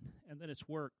that and that it's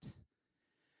worked.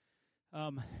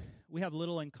 We have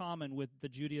little in common with the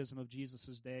Judaism of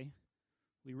Jesus' day.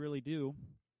 We really do.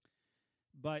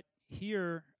 But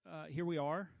here we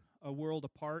are, a world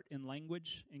apart in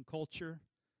language, in culture,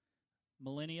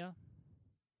 millennia.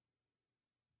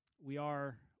 We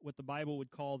are what the Bible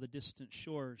would call the distant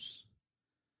shores,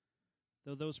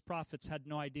 though those prophets had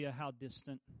no idea how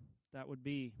distant that would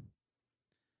be.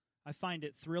 I find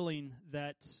it thrilling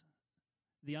that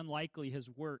the unlikely has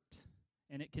worked,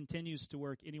 and it continues to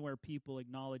work anywhere people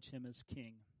acknowledge him as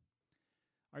king.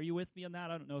 Are you with me on that?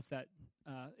 I don't know if that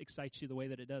excites you the way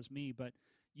that it does me, but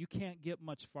you can't get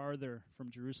much farther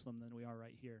from Jerusalem than we are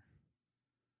right here.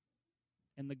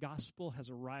 And the gospel has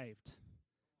arrived.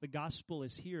 The gospel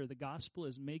is here. The gospel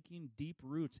is making deep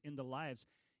roots into lives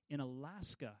in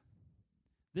Alaska.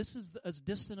 This is as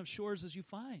distant of shores as you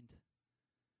find.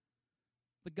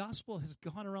 The gospel has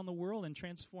gone around the world and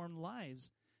transformed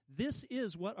lives. This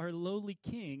is what our lowly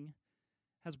king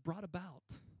has brought about.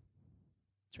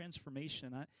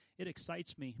 Transformation. It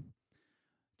excites me.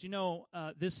 Do you know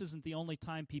this isn't the only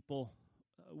time people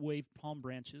wave palm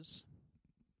branches?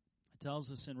 It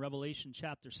tells us in Revelation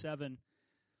chapter 7,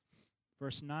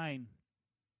 verse 9,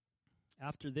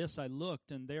 "After this I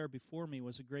looked, and there before me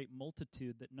was a great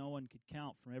multitude that no one could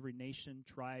count, from every nation,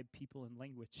 tribe, people, and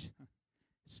language,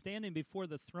 standing before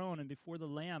the throne and before the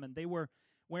Lamb, and they were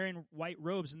wearing white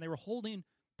robes, and they were holding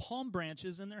palm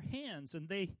branches in their hands, and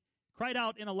they cried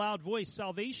out in a loud voice,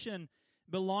 'Salvation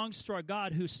belongs to our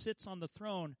God who sits on the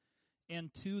throne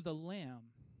and to the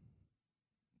Lamb.'"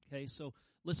 Okay, so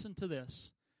listen to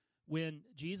this. When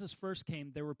Jesus first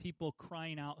came, there were people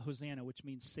crying out, "Hosanna," which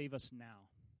means save us now.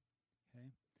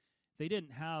 Okay? They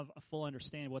didn't have a full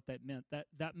understanding of what that meant.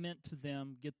 That meant to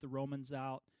them, get the Romans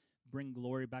out, bring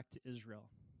glory back to Israel.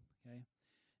 Okay?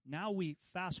 Now we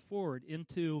fast forward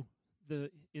into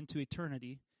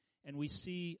eternity, and we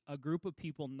see a group of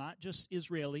people, not just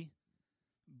Israeli,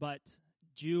 but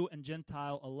Jew and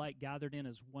Gentile alike, gathered in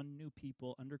as one new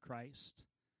people under Christ,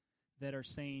 that are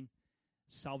saying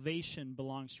salvation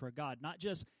belongs to our God. Not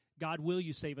just, "God, will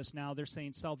you save us now?" They're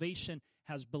saying salvation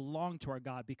has belonged to our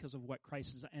God because of what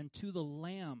Christ is, and to the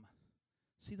Lamb.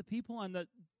 See, the people on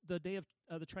the day of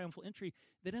the triumphal entry,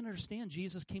 they didn't understand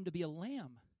Jesus came to be a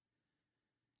lamb.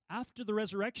 After the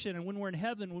resurrection, and when we're in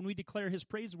heaven, when we declare his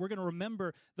praise, we're going to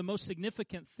remember the most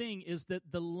significant thing is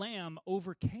that the Lamb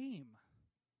overcame.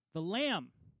 The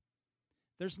Lamb.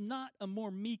 There's not a more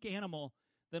meek animal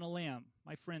than a lamb.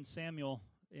 My friend Samuel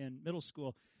in middle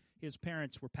school, his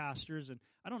parents were pastors, and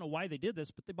I don't know why they did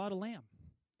this, but they bought a lamb.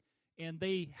 And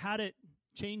they had it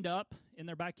chained up in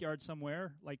their backyard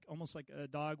somewhere, like almost like a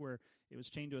dog where it was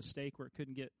chained to a stake where it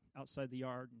couldn't get outside the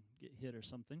yard and get hit or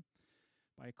something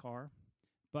by a car.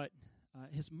 But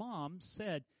his mom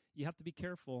said, "You have to be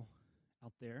careful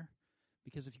out there,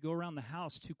 because if you go around the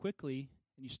house too quickly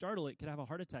and you startle it, it could have a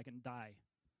heart attack and die."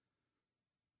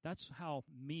 That's how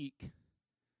meek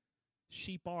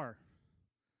sheep are.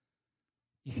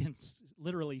 You can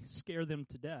literally scare them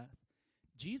to death.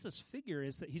 Jesus' figure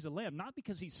is that he's a lamb, not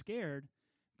because he's scared,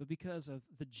 but because of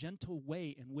the gentle way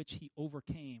in which he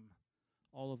overcame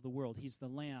all of the world. He's the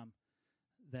lamb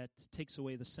that takes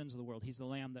away the sins of the world. He's the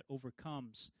lamb that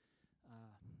overcomes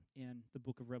in the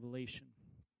book of Revelation.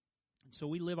 And so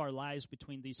we live our lives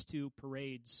between these two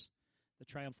parades, the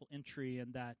triumphal entry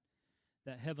and that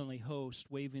heavenly host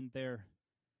waving their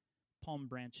palm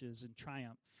branches in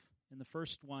triumph. In the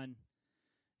first one,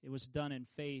 it was done in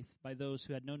faith by those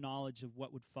who had no knowledge of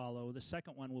what would follow. The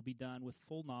second one will be done with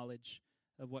full knowledge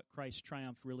of what Christ's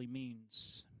triumph really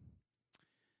means.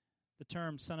 The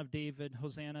term Son of David,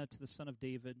 Hosanna to the Son of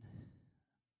David,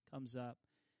 comes up.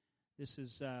 This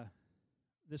is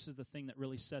the thing that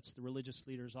really sets the religious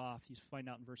leaders off. You find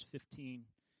out in verse 15.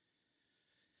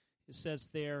 It says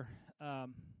there,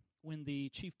 when the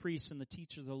chief priests and the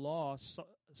teachers of the law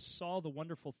saw the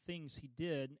wonderful things he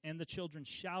did, and the children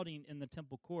shouting in the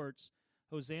temple courts,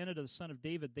 "Hosanna to the Son of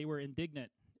David," they were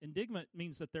indignant. Indignant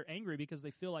means that they're angry because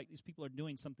they feel like these people are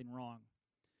doing something wrong.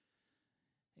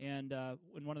 And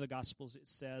in one of the Gospels it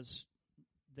says,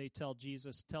 they tell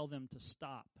Jesus, "Tell them to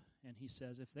stop." And he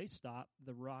says, if they stop,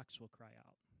 the rocks will cry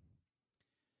out.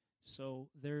 So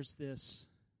there's this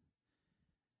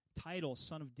title,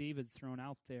 Son of David, thrown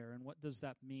out there. And what does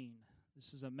that mean?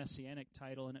 This is a messianic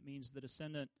title, and it means the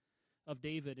descendant of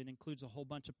David. It includes a whole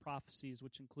bunch of prophecies,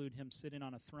 which include him sitting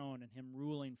on a throne and him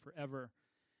ruling forever.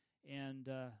 And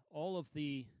all of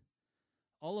the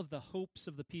all of the hopes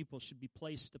of the people should be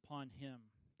placed upon him,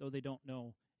 though they don't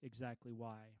know exactly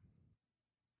why.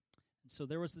 And so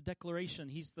there was the declaration,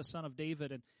 he's the son of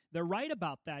David, and they're right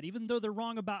about that. Even though they're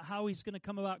wrong about how he's going to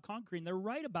come about conquering, they're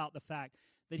right about the fact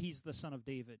that he's the son of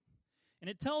David. And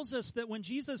it tells us that when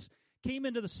Jesus came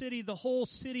into the city, the whole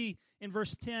city, in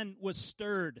verse 10, was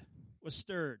stirred.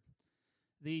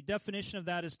 The definition of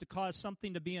that is to cause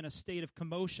something to be in a state of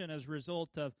commotion as a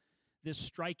result of this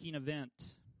striking event.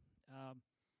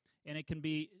 And it can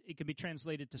be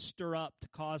translated to stir up, to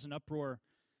cause an uproar,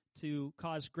 to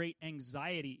cause great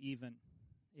anxiety even.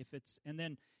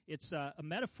 It's a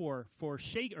metaphor for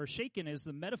shaken is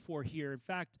the metaphor here. In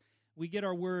fact, we get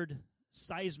our word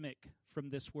seismic from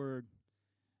this word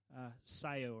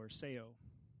Sao.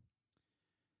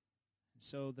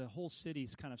 So the whole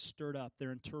city's kind of stirred up.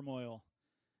 They're in turmoil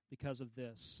because of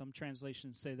this. Some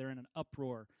translations say they're in an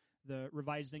uproar. The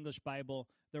Revised English Bible,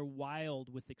 they're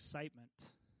wild with excitement.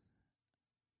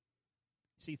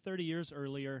 See, 30 years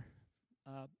earlier,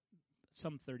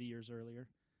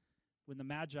 when the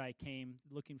Magi came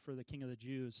looking for the King of the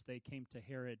Jews, they came to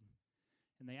Herod,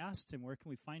 and they asked him, where can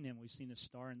we find him? We've seen his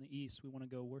star in the east. We want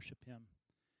to go worship him.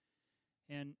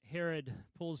 And Herod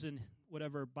pulls in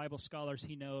whatever Bible scholars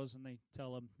he knows, and they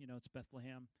tell him, it's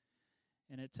Bethlehem.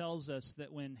 And it tells us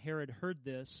that when Herod heard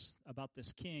this about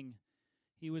this king,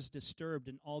 he was disturbed,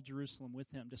 and all Jerusalem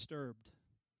with him, disturbed.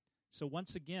 So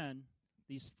once again,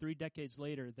 these 3 decades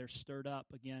later, they're stirred up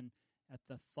again at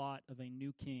the thought of a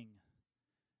new king.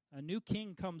 A new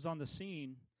king comes on the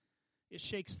scene. It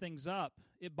shakes things up.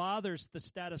 It bothers the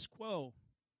status quo.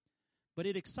 But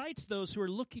it excites those who are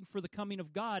looking for the coming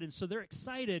of God, and so they're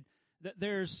excited that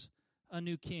there's a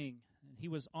new king. And he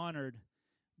was honored,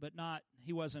 but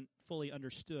he wasn't fully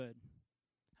understood.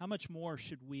 How much more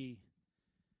should we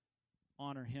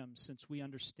honor him since we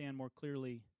understand more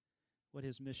clearly what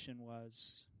his mission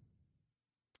was?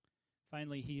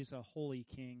 Finally, he's a holy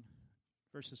king.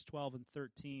 Verses 12 and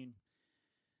 13.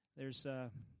 There's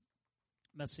a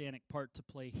messianic part to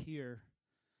play here.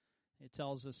 It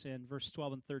tells us in verse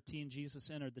 12 and 13,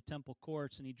 Jesus entered the temple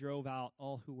courts, and he drove out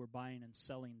all who were buying and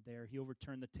selling there. He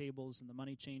overturned the tables and the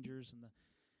money changers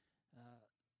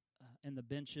and the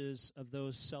benches of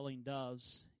those selling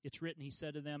doves. It's written, he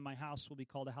said to them, my house will be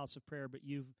called a house of prayer, but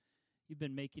you've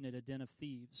been making it a den of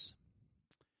thieves.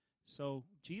 So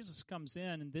Jesus comes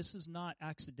in, and this is not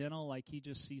accidental, like he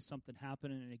just sees something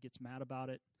happening and he gets mad about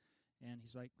it, and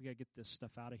he's like, we got to get this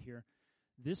stuff out of here.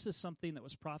 This is something that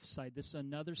was prophesied. This is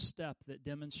another step that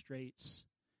demonstrates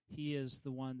he is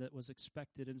the one that was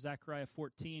expected. In Zechariah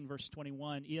 14, verse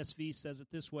 21, ESV says it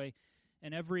this way,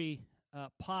 and every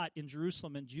pot in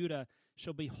Jerusalem and Judah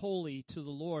shall be holy to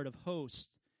the Lord of hosts,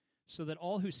 so that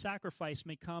all who sacrifice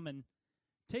may come and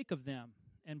take of them,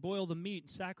 and boil the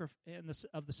meat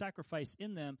of the sacrifice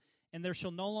in them, and there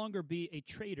shall no longer be a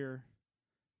traitor,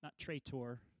 not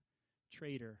traitor,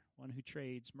 trader, one who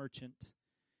trades, merchant,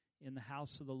 in the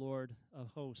house of the Lord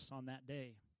of hosts on that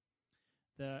day.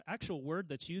 The actual word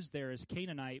that's used there is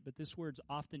Canaanite, but this word's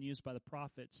often used by the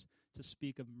prophets to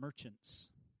speak of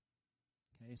merchants.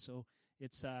 Okay, so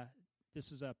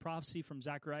this is a prophecy from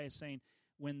Zechariah saying,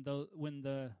 when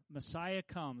the Messiah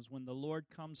comes, when the Lord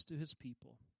comes to his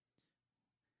people,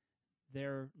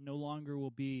 there no longer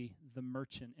will be the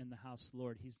merchant in the house of the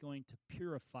Lord. He's going to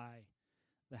purify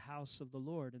the house of the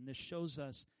Lord. And this shows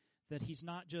us that he's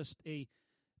not just a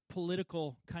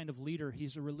political kind of leader.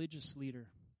 He's a religious leader.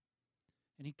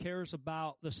 And he cares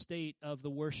about the state of the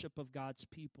worship of God's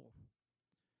people.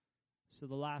 So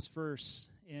the last verse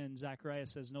in Zechariah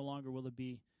says, no longer will there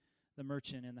be the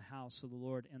merchant in the house of the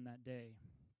Lord in that day.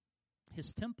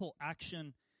 His temple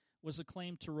action was a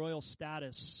claim to royal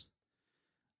status.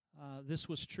 This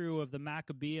was true of the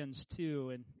Maccabees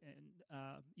too, and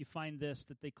you find this,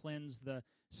 that they cleansed the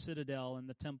citadel and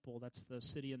the temple. That's the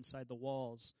city inside the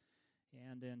walls.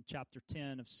 And in chapter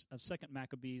 10 of 2nd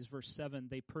Maccabees, verse 7,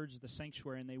 they purged the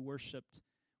sanctuary and they worshipped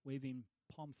waving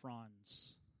palm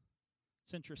fronds.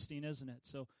 It's interesting, isn't it?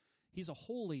 So he's a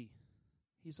holy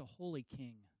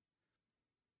king.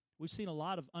 We've seen a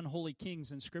lot of unholy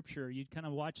kings in Scripture. You kind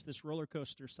of watch this roller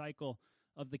coaster cycle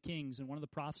of the kings, and one of the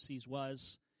prophecies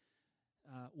was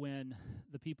when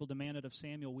the people demanded of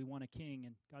Samuel, we want a king,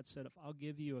 and God said, if I'll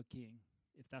give you a king,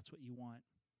 if that's what you want,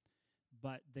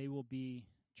 but they will be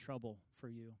trouble for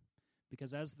you,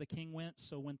 because as the king went,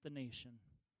 so went the nation.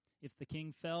 If the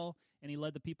king fell and he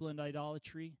led the people into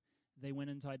idolatry, they went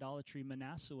into idolatry.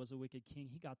 Manasseh was a wicked king.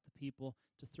 He got the people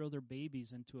to throw their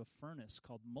babies into a furnace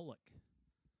called Moloch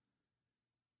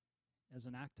as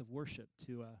an act of worship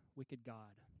to a wicked god.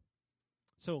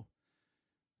 So,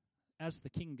 as the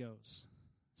king goes,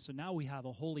 So now we have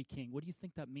a holy king. What do you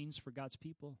think that means for God's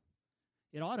people?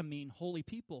 It ought to mean holy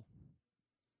people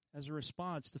as a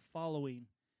response to following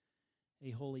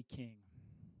a holy king.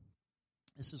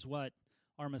 This is what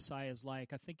our Messiah is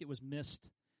like. I think it was missed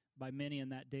by many in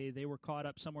that day. They were caught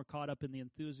up. Some were caught up in the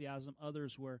enthusiasm.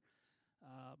 Others were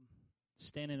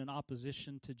standing in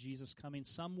opposition to Jesus coming.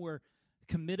 Some were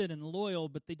committed and loyal,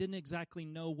 but they didn't exactly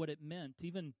know what it meant.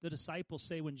 Even the disciples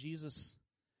say when Jesus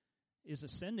is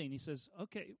ascending, he says,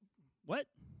 okay, what?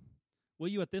 Will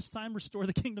you at this time restore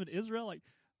the kingdom to Israel? I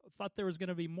thought there was going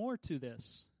to be more to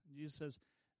this. Jesus says,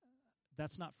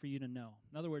 that's not for you to know.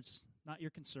 In other words, not your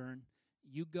concern.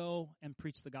 You go and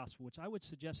preach the gospel, which I would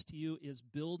suggest to you is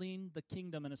building the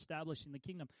kingdom and establishing the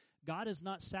kingdom. God is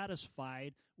not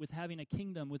satisfied with having a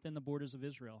kingdom within the borders of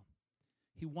Israel.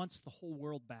 He wants the whole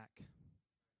world back.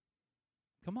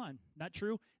 Come on, not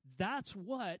true? That's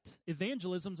what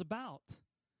evangelism's about,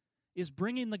 is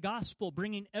bringing the gospel,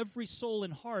 bringing every soul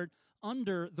and heart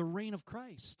under the reign of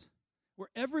Christ, where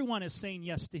everyone is saying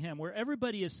yes to him, where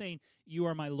everybody is saying, you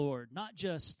are my Lord. Not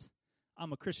just,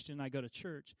 I'm a Christian, I go to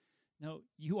church. No,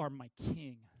 you are my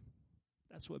king.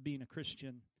 That's what being a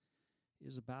Christian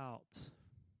is about.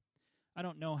 I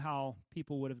don't know how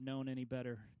people would have known any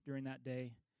better during that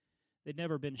day. They'd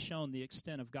never been shown the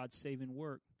extent of God's saving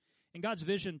work. And God's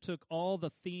vision took all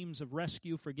the themes of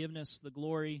rescue, forgiveness, the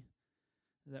glory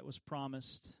that was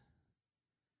promised,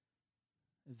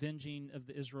 avenging of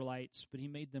the Israelites, but he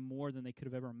made them more than they could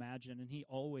have ever imagined, and he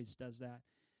always does that.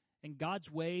 And God's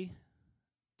way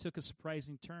took a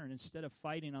surprising turn. Instead of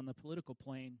fighting on the political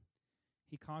plane,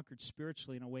 he conquered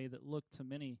spiritually in a way that looked to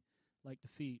many like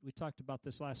defeat. We talked about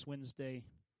this last Wednesday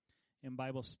in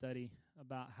Bible study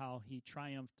about how he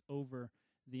triumphed over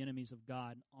the enemies of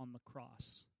God on the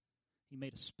cross. He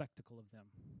made a spectacle of them.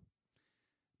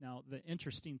 Now, the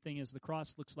interesting thing is the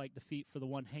cross looks like defeat for the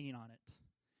one hanging on it.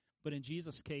 But in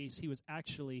Jesus' case, he was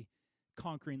actually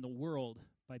conquering the world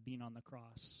by being on the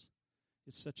cross.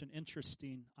 It's such an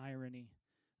interesting irony,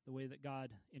 the way that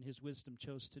God, in his wisdom,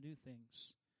 chose to do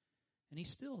things. And he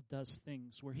still does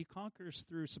things where he conquers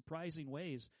through surprising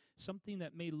ways. Something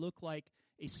that may look like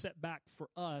a setback for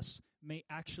us may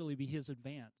actually be his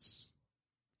advance.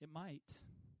 It might.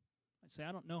 I say,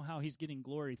 I don't know how he's getting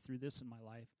glory through this in my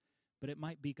life, but it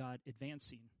might be God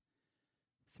advancing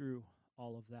through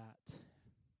all of that.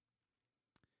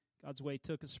 God's way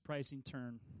took a surprising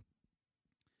turn.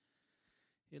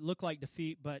 It looked like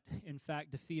defeat, but in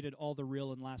fact defeated all the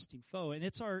real and lasting foe. And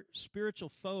it's our spiritual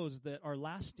foes that are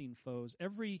lasting foes.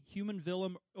 Every human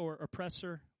villain or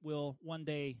oppressor will one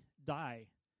day die.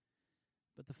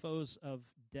 But the foes of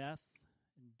death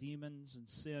and demons and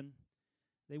sin,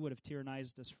 they would have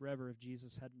tyrannized us forever if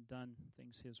Jesus hadn't done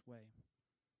things his way.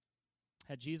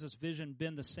 Had Jesus' vision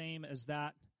been the same as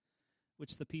that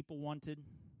which the people wanted,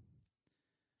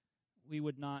 we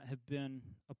would not have been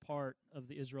a part of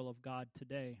the Israel of God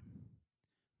today.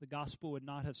 The gospel would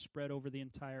not have spread over the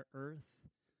entire earth,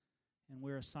 and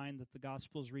we're a sign that the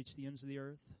gospel has reached the ends of the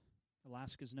earth.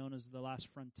 Alaska is known as the last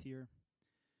frontier.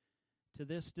 To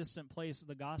this distant place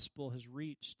the gospel has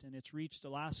reached, and it's reached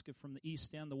Alaska from the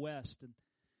east and the west. And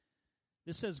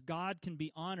this says God can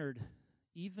be honored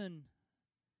even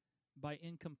by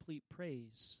incomplete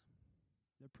praise.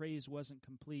 Their praise wasn't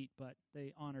complete, but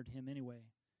they honored him anyway.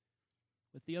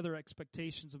 With the other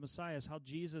expectations of Messiah is how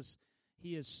Jesus,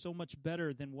 he is so much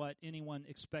better than what anyone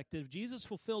expected. If Jesus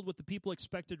fulfilled what the people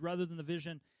expected rather than the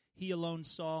vision he alone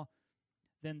saw,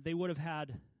 then they would have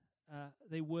had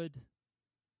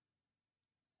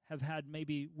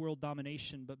maybe world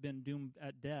domination but been doomed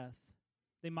at death.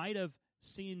 They might have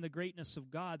seen the greatness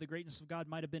of God. The greatness of God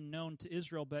might have been known to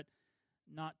Israel, but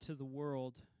not to the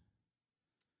world,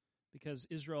 because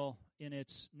Israel in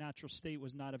its natural state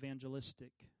was not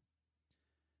evangelistic.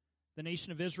 The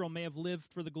nation of Israel may have lived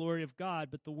for the glory of God,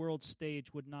 but the world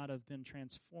stage would not have been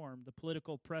transformed. The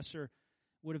political oppressor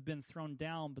would have been thrown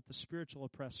down, but the spiritual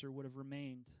oppressor would have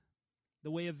remained.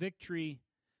 The way of victory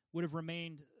would have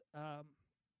remained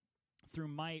through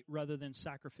might rather than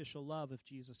sacrificial love if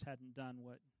Jesus hadn't done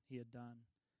what he had done.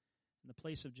 And the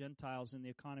place of Gentiles in the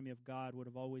economy of God would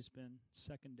have always been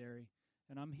secondary.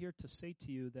 And I'm here to say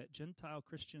to you that Gentile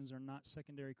Christians are not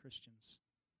secondary Christians.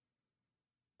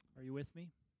 Are you with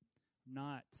me?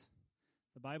 Not.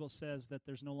 The Bible says that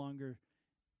there's no longer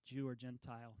Jew or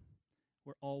Gentile.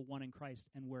 We're all one in Christ,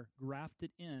 and we're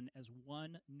grafted in as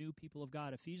one new people of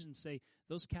God. Ephesians say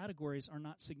those categories are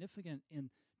not significant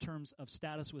in terms of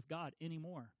status with God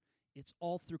anymore. It's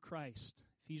all through Christ.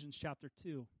 Ephesians chapter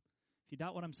 2. If you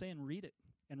doubt what I'm saying, read it,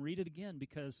 and read it again,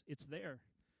 because it's there.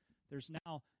 There's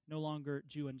now no longer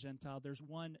Jew and Gentile. There's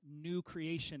one new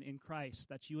creation in Christ.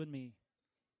 That's you and me.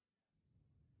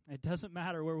 It doesn't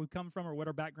matter where we come from or what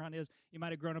our background is. You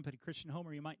might have grown up in a Christian home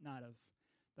or you might not have.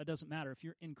 That doesn't matter. If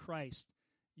you're in Christ,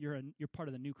 you're part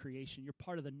of the new creation. You're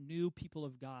part of the new people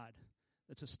of God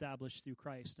that's established through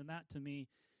Christ. And that, to me,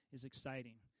 is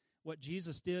exciting. What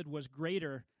Jesus did was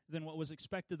greater than what was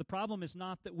expected. The problem is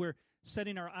not that we're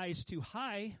setting our eyes too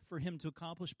high for him to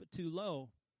accomplish, but too low.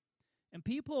 And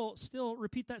people still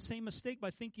repeat that same mistake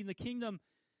by thinking the kingdom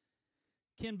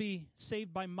can be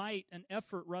saved by might and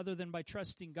effort rather than by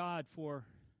trusting God for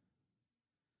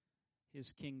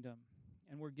his kingdom.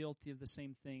 And we're guilty of the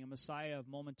same thing. A Messiah of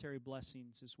momentary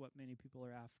blessings is what many people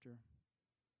are after.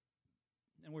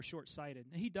 And we're short-sighted.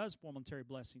 He does momentary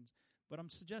blessings, but I'm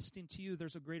suggesting to you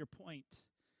there's a greater point.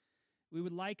 We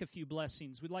would like a few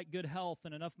blessings. We'd like good health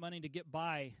and enough money to get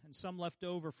by and some left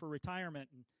over for retirement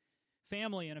and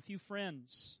family and a few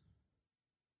friends.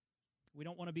 We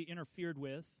don't want to be interfered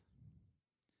with.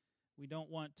 We don't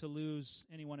want to lose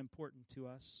anyone important to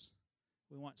us.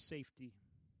 We want safety.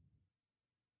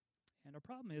 And our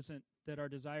problem isn't that our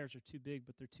desires are too big,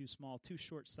 but they're too small, too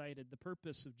short-sighted. The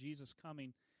purpose of Jesus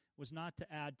coming was not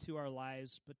to add to our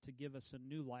lives, but to give us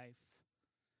a new life.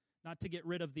 Not to get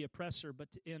rid of the oppressor,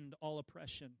 but to end all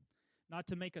oppression. Not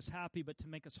to make us happy, but to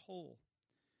make us whole.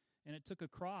 And it took a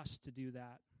cross to do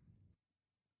that.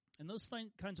 And those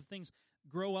kinds of things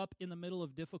grow up in the middle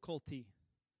of difficulty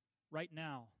right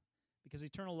now, because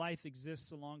eternal life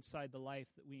exists alongside the life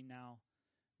that we now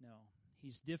know.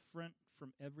 He's different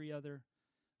from every other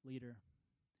leader.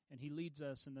 And he leads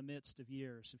us in the midst of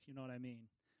years, if you know what I mean.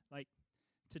 Like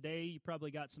today, you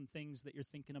probably got some things that you're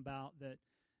thinking about that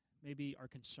maybe are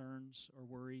concerns or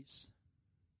worries.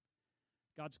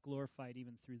 God's glorified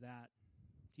even through that.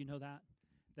 Do you know that?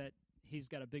 That he's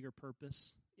got a bigger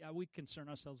purpose. Yeah, we concern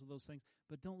ourselves with those things,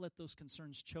 but don't let those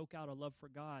concerns choke out a love for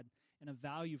God and a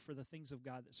value for the things of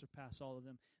God that surpass all of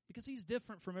them. Because he's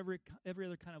different from every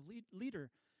other kind of leader.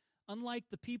 Unlike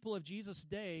the people of Jesus'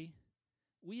 day,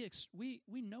 we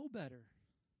know better.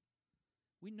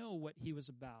 We know what he was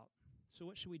about. So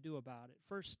what should we do about it?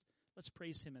 First, let's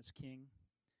praise him as king.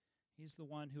 He's the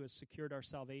one who has secured our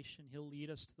salvation. He'll lead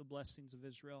us to the blessings of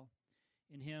Israel.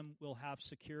 In him, we'll have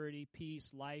security,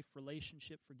 peace, life,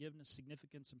 relationship, forgiveness,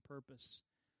 significance, and purpose.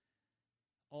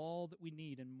 All that we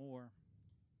need and more.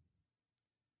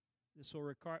 This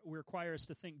will require us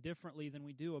to think differently than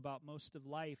we do about most of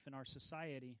life in our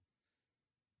society.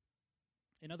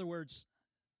 In other words,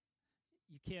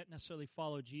 you can't necessarily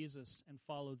follow Jesus and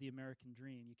follow the American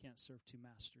dream. You can't serve two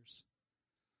masters.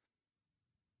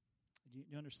 Do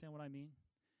you understand what I mean?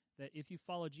 That if you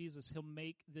follow Jesus, he'll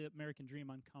make the American dream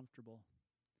uncomfortable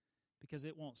because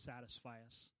it won't satisfy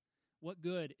us. What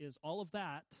good is all of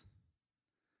that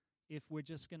if we're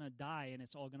just going to die and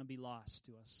it's all going to be lost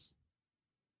to us?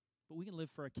 But we can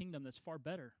live for a kingdom that's far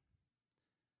better.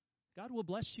 God will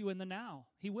bless you in the now.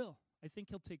 He will. I think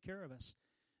he'll take care of us.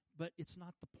 But it's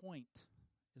not the point,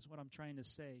 is what I'm trying to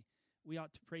say. We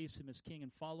ought to praise him as king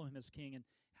and follow him as king and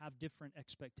have different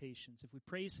expectations. If we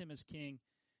praise him as king,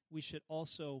 we should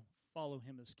also follow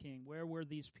him as king. Where were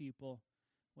these people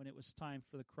when it was time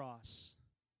for the cross?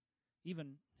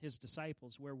 Even his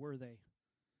disciples, where were they?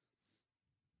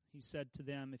 He said to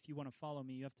them, if you want to follow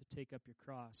me, you have to take up your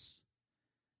cross.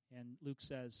 And Luke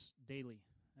says, daily,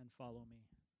 and follow me.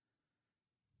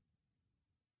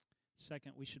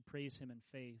 Second, we should praise him in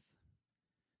faith.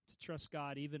 To trust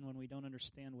God even when we don't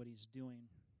understand what he's doing.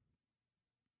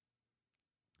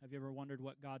 Have you ever wondered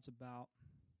what God's about?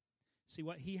 See,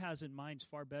 what he has in mind is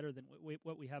far better than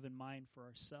what we have in mind for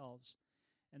ourselves.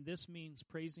 And this means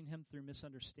praising him through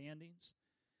misunderstandings.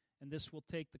 And this will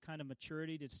take the kind of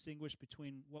maturity to distinguish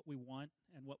between what we want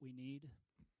and what we need.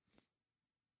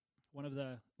 One of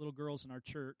the little girls in our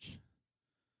church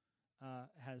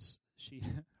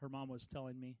her mom was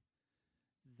telling me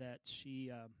that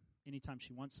she, anytime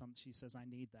she wants something, she says, I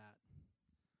need that.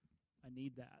 I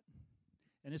need that.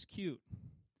 And it's cute.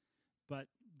 But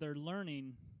they're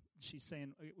learning, she's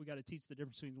saying, we got to teach the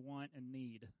difference between want and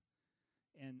need.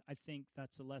 And I think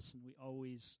that's a lesson we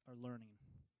always are learning.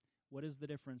 What is the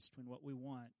difference between what we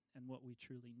want and what we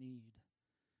truly need?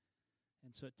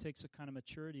 And so it takes a kind of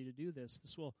maturity to do this.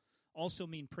 This will also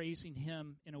mean praising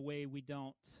him in a way we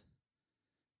don't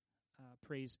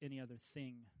praise any other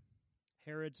thing.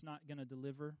 Herod's not going to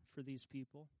deliver for these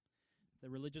people. The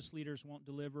religious leaders won't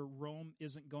deliver. Rome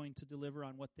isn't going to deliver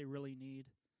on what they really need.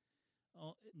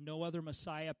 No other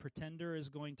Messiah pretender is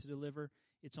going to deliver.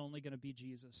 It's only going to be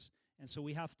Jesus. And so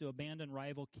we have to abandon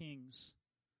rival kings.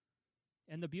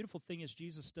 And the beautiful thing is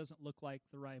Jesus doesn't look like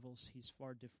the rivals. He's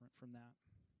far different from that.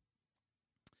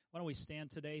 Why don't we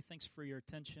stand today? Thanks for your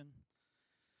attention.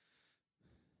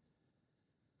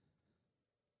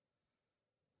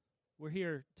 We're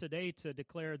here today to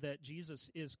declare that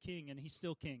Jesus is King, and He's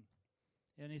still King.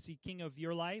 And is He King of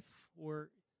your life, or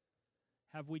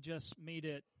have we just made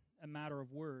it a matter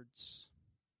of words?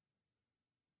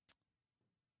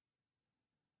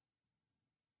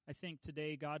 I think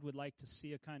today God would like to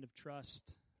see a kind of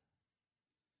trust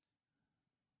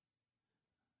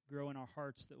grow in our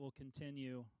hearts that will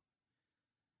continue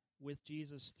with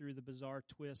Jesus through the bizarre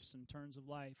twists and turns of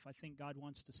life. I think God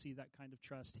wants to see that kind of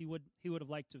trust. He would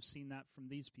have liked to have seen that from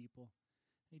these people.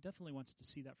 He definitely wants to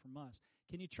see that from us.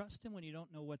 Can you trust Him when you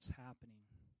don't know what's happening?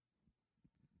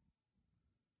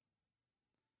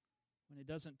 When it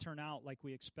doesn't turn out like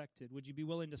we expected? Would you be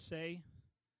willing to say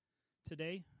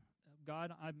today,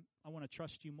 God, I want to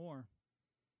trust You more?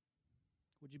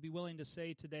 Would you be willing to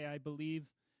say today, I believe,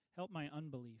 help my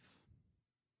unbelief?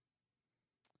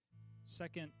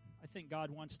 Second, I think God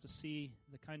wants to see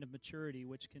the kind of maturity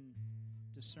which can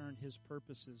discern His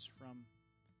purposes from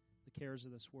the cares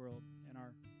of this world and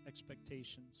our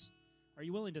expectations. Are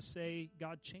you willing to say,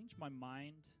 God, change my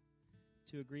mind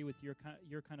to agree with your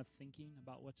kind of thinking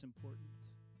about what's important?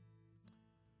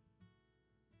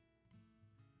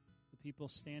 The people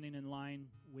standing in line,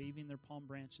 waving their palm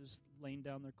branches, laying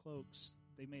down their cloaks,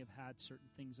 they may have had certain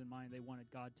things in mind they wanted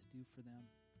God to do for them.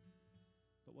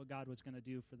 But what God was going to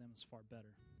do for them is far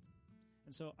better.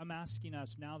 And so I'm asking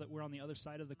us, now that we're on the other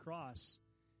side of the cross,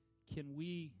 can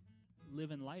we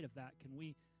live in light of that? Can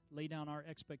we lay down our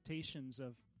expectations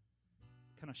of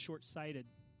kind of short-sighted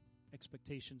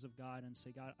expectations of God and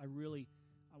say, God, I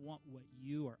want what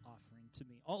You are offering to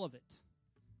me, all of it.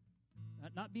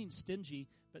 Not being stingy,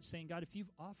 but saying, God, if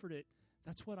You've offered it,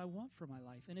 that's what I want for my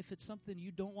life. And if it's something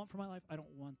You don't want for my life, I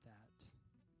don't want that.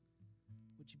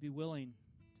 Would you be willing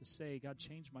to say, God,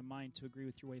 change my mind to agree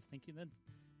with Your way of thinking? Then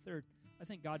third, I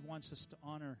think God wants us to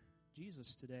honor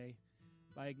Jesus today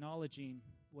by acknowledging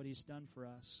what He's done for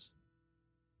us.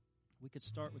 We could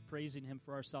start with praising Him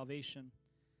for our salvation.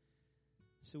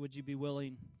 So would you be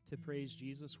willing to praise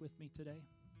Jesus with me today?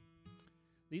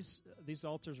 These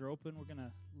altars are open. We're going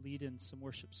to lead in some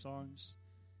worship songs.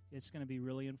 It's going to be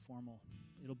really informal.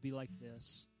 It'll be like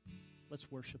this. Let's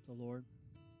worship the Lord.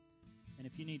 And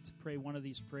if you need to pray one of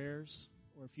these prayers,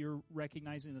 or if you're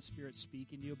recognizing the Spirit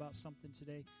speaking to you about something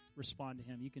today, respond to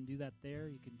Him. You can do that there.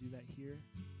 You can do that here.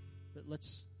 But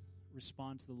let's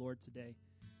respond to the Lord today.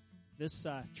 This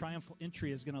triumphal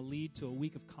entry is going to lead to a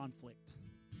week of conflict.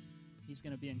 He's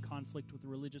going to be in conflict with the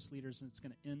religious leaders, and it's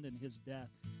going to end in His death.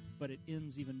 But it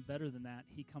ends even better than that.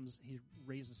 He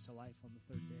raises to life on the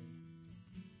third day.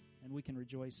 And we can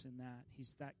rejoice in that.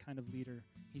 He's that kind of leader.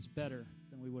 He's better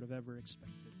than we would have ever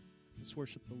expected. Let's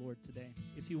worship the Lord today.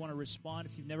 If you want to respond,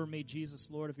 if you've never made Jesus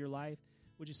Lord of your life,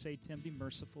 would you say, Tim, be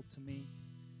merciful to me?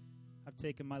 I've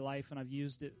taken my life and I've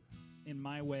used it in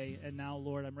my way, and now,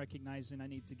 Lord, I'm recognizing I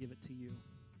need to give it to You.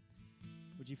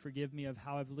 Would You forgive me of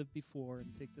how I've lived before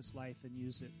and take this life and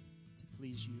use it to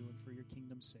please You and for Your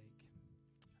kingdom's sake?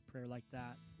 A prayer like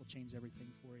that will change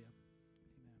everything for you.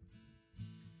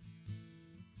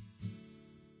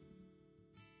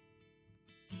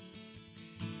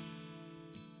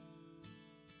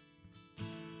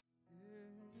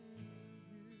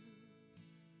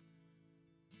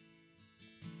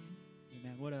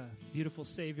 Amen. What a beautiful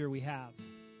Savior we have.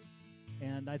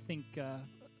 And I think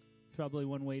probably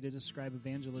one way to describe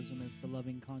evangelism is the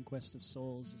loving conquest of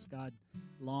souls, as God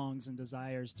longs and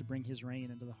desires to bring His reign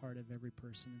into the heart of every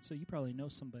person. And so you probably know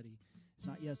somebody who's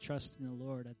not yet trusting the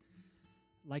Lord. I'd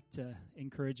like to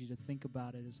encourage you to think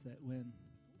about it, is that when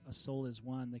a soul is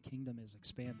won, the kingdom is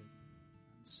expanded.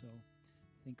 And so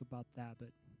think about that,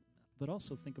 but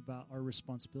also think about our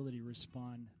responsibility to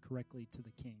respond correctly to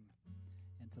the King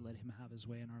and to let Him have His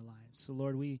way in our lives. So,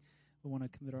 Lord, we want to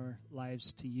commit our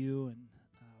lives to You, and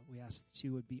we ask that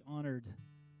You would be honored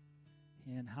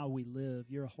in how we live.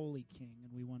 You're a holy King,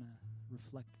 and we want to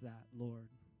reflect that, Lord.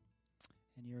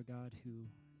 And You're a God who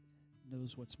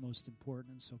knows what's most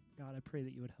important. And so, God, I pray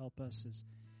that You would help us as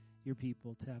Your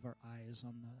people to have our eyes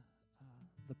on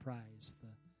the prize,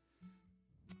 the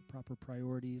proper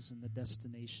priorities and the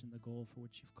destination, the goal for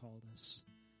which You've called us.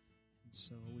 And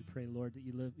so we pray, Lord, that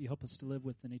You help us to live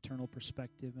with an eternal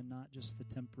perspective and not just the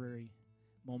temporary,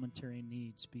 momentary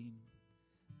needs being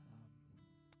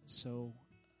so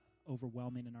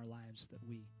overwhelming in our lives that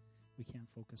we can't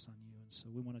focus on You. And so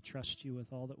we want to trust You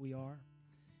with all that we are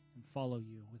and follow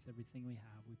You with everything we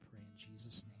have. We pray in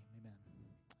Jesus' name. Amen.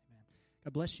 Amen.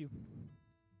 God bless you.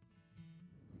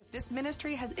 If this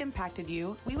ministry has impacted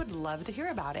you, we would love to hear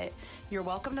about it. You're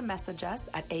welcome to message us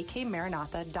at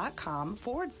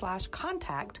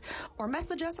akmaranatha.com/contact or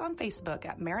message us on Facebook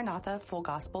at Maranatha Full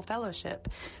Gospel Fellowship.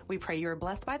 We pray you are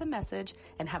blessed by the message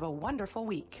and have a wonderful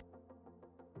week.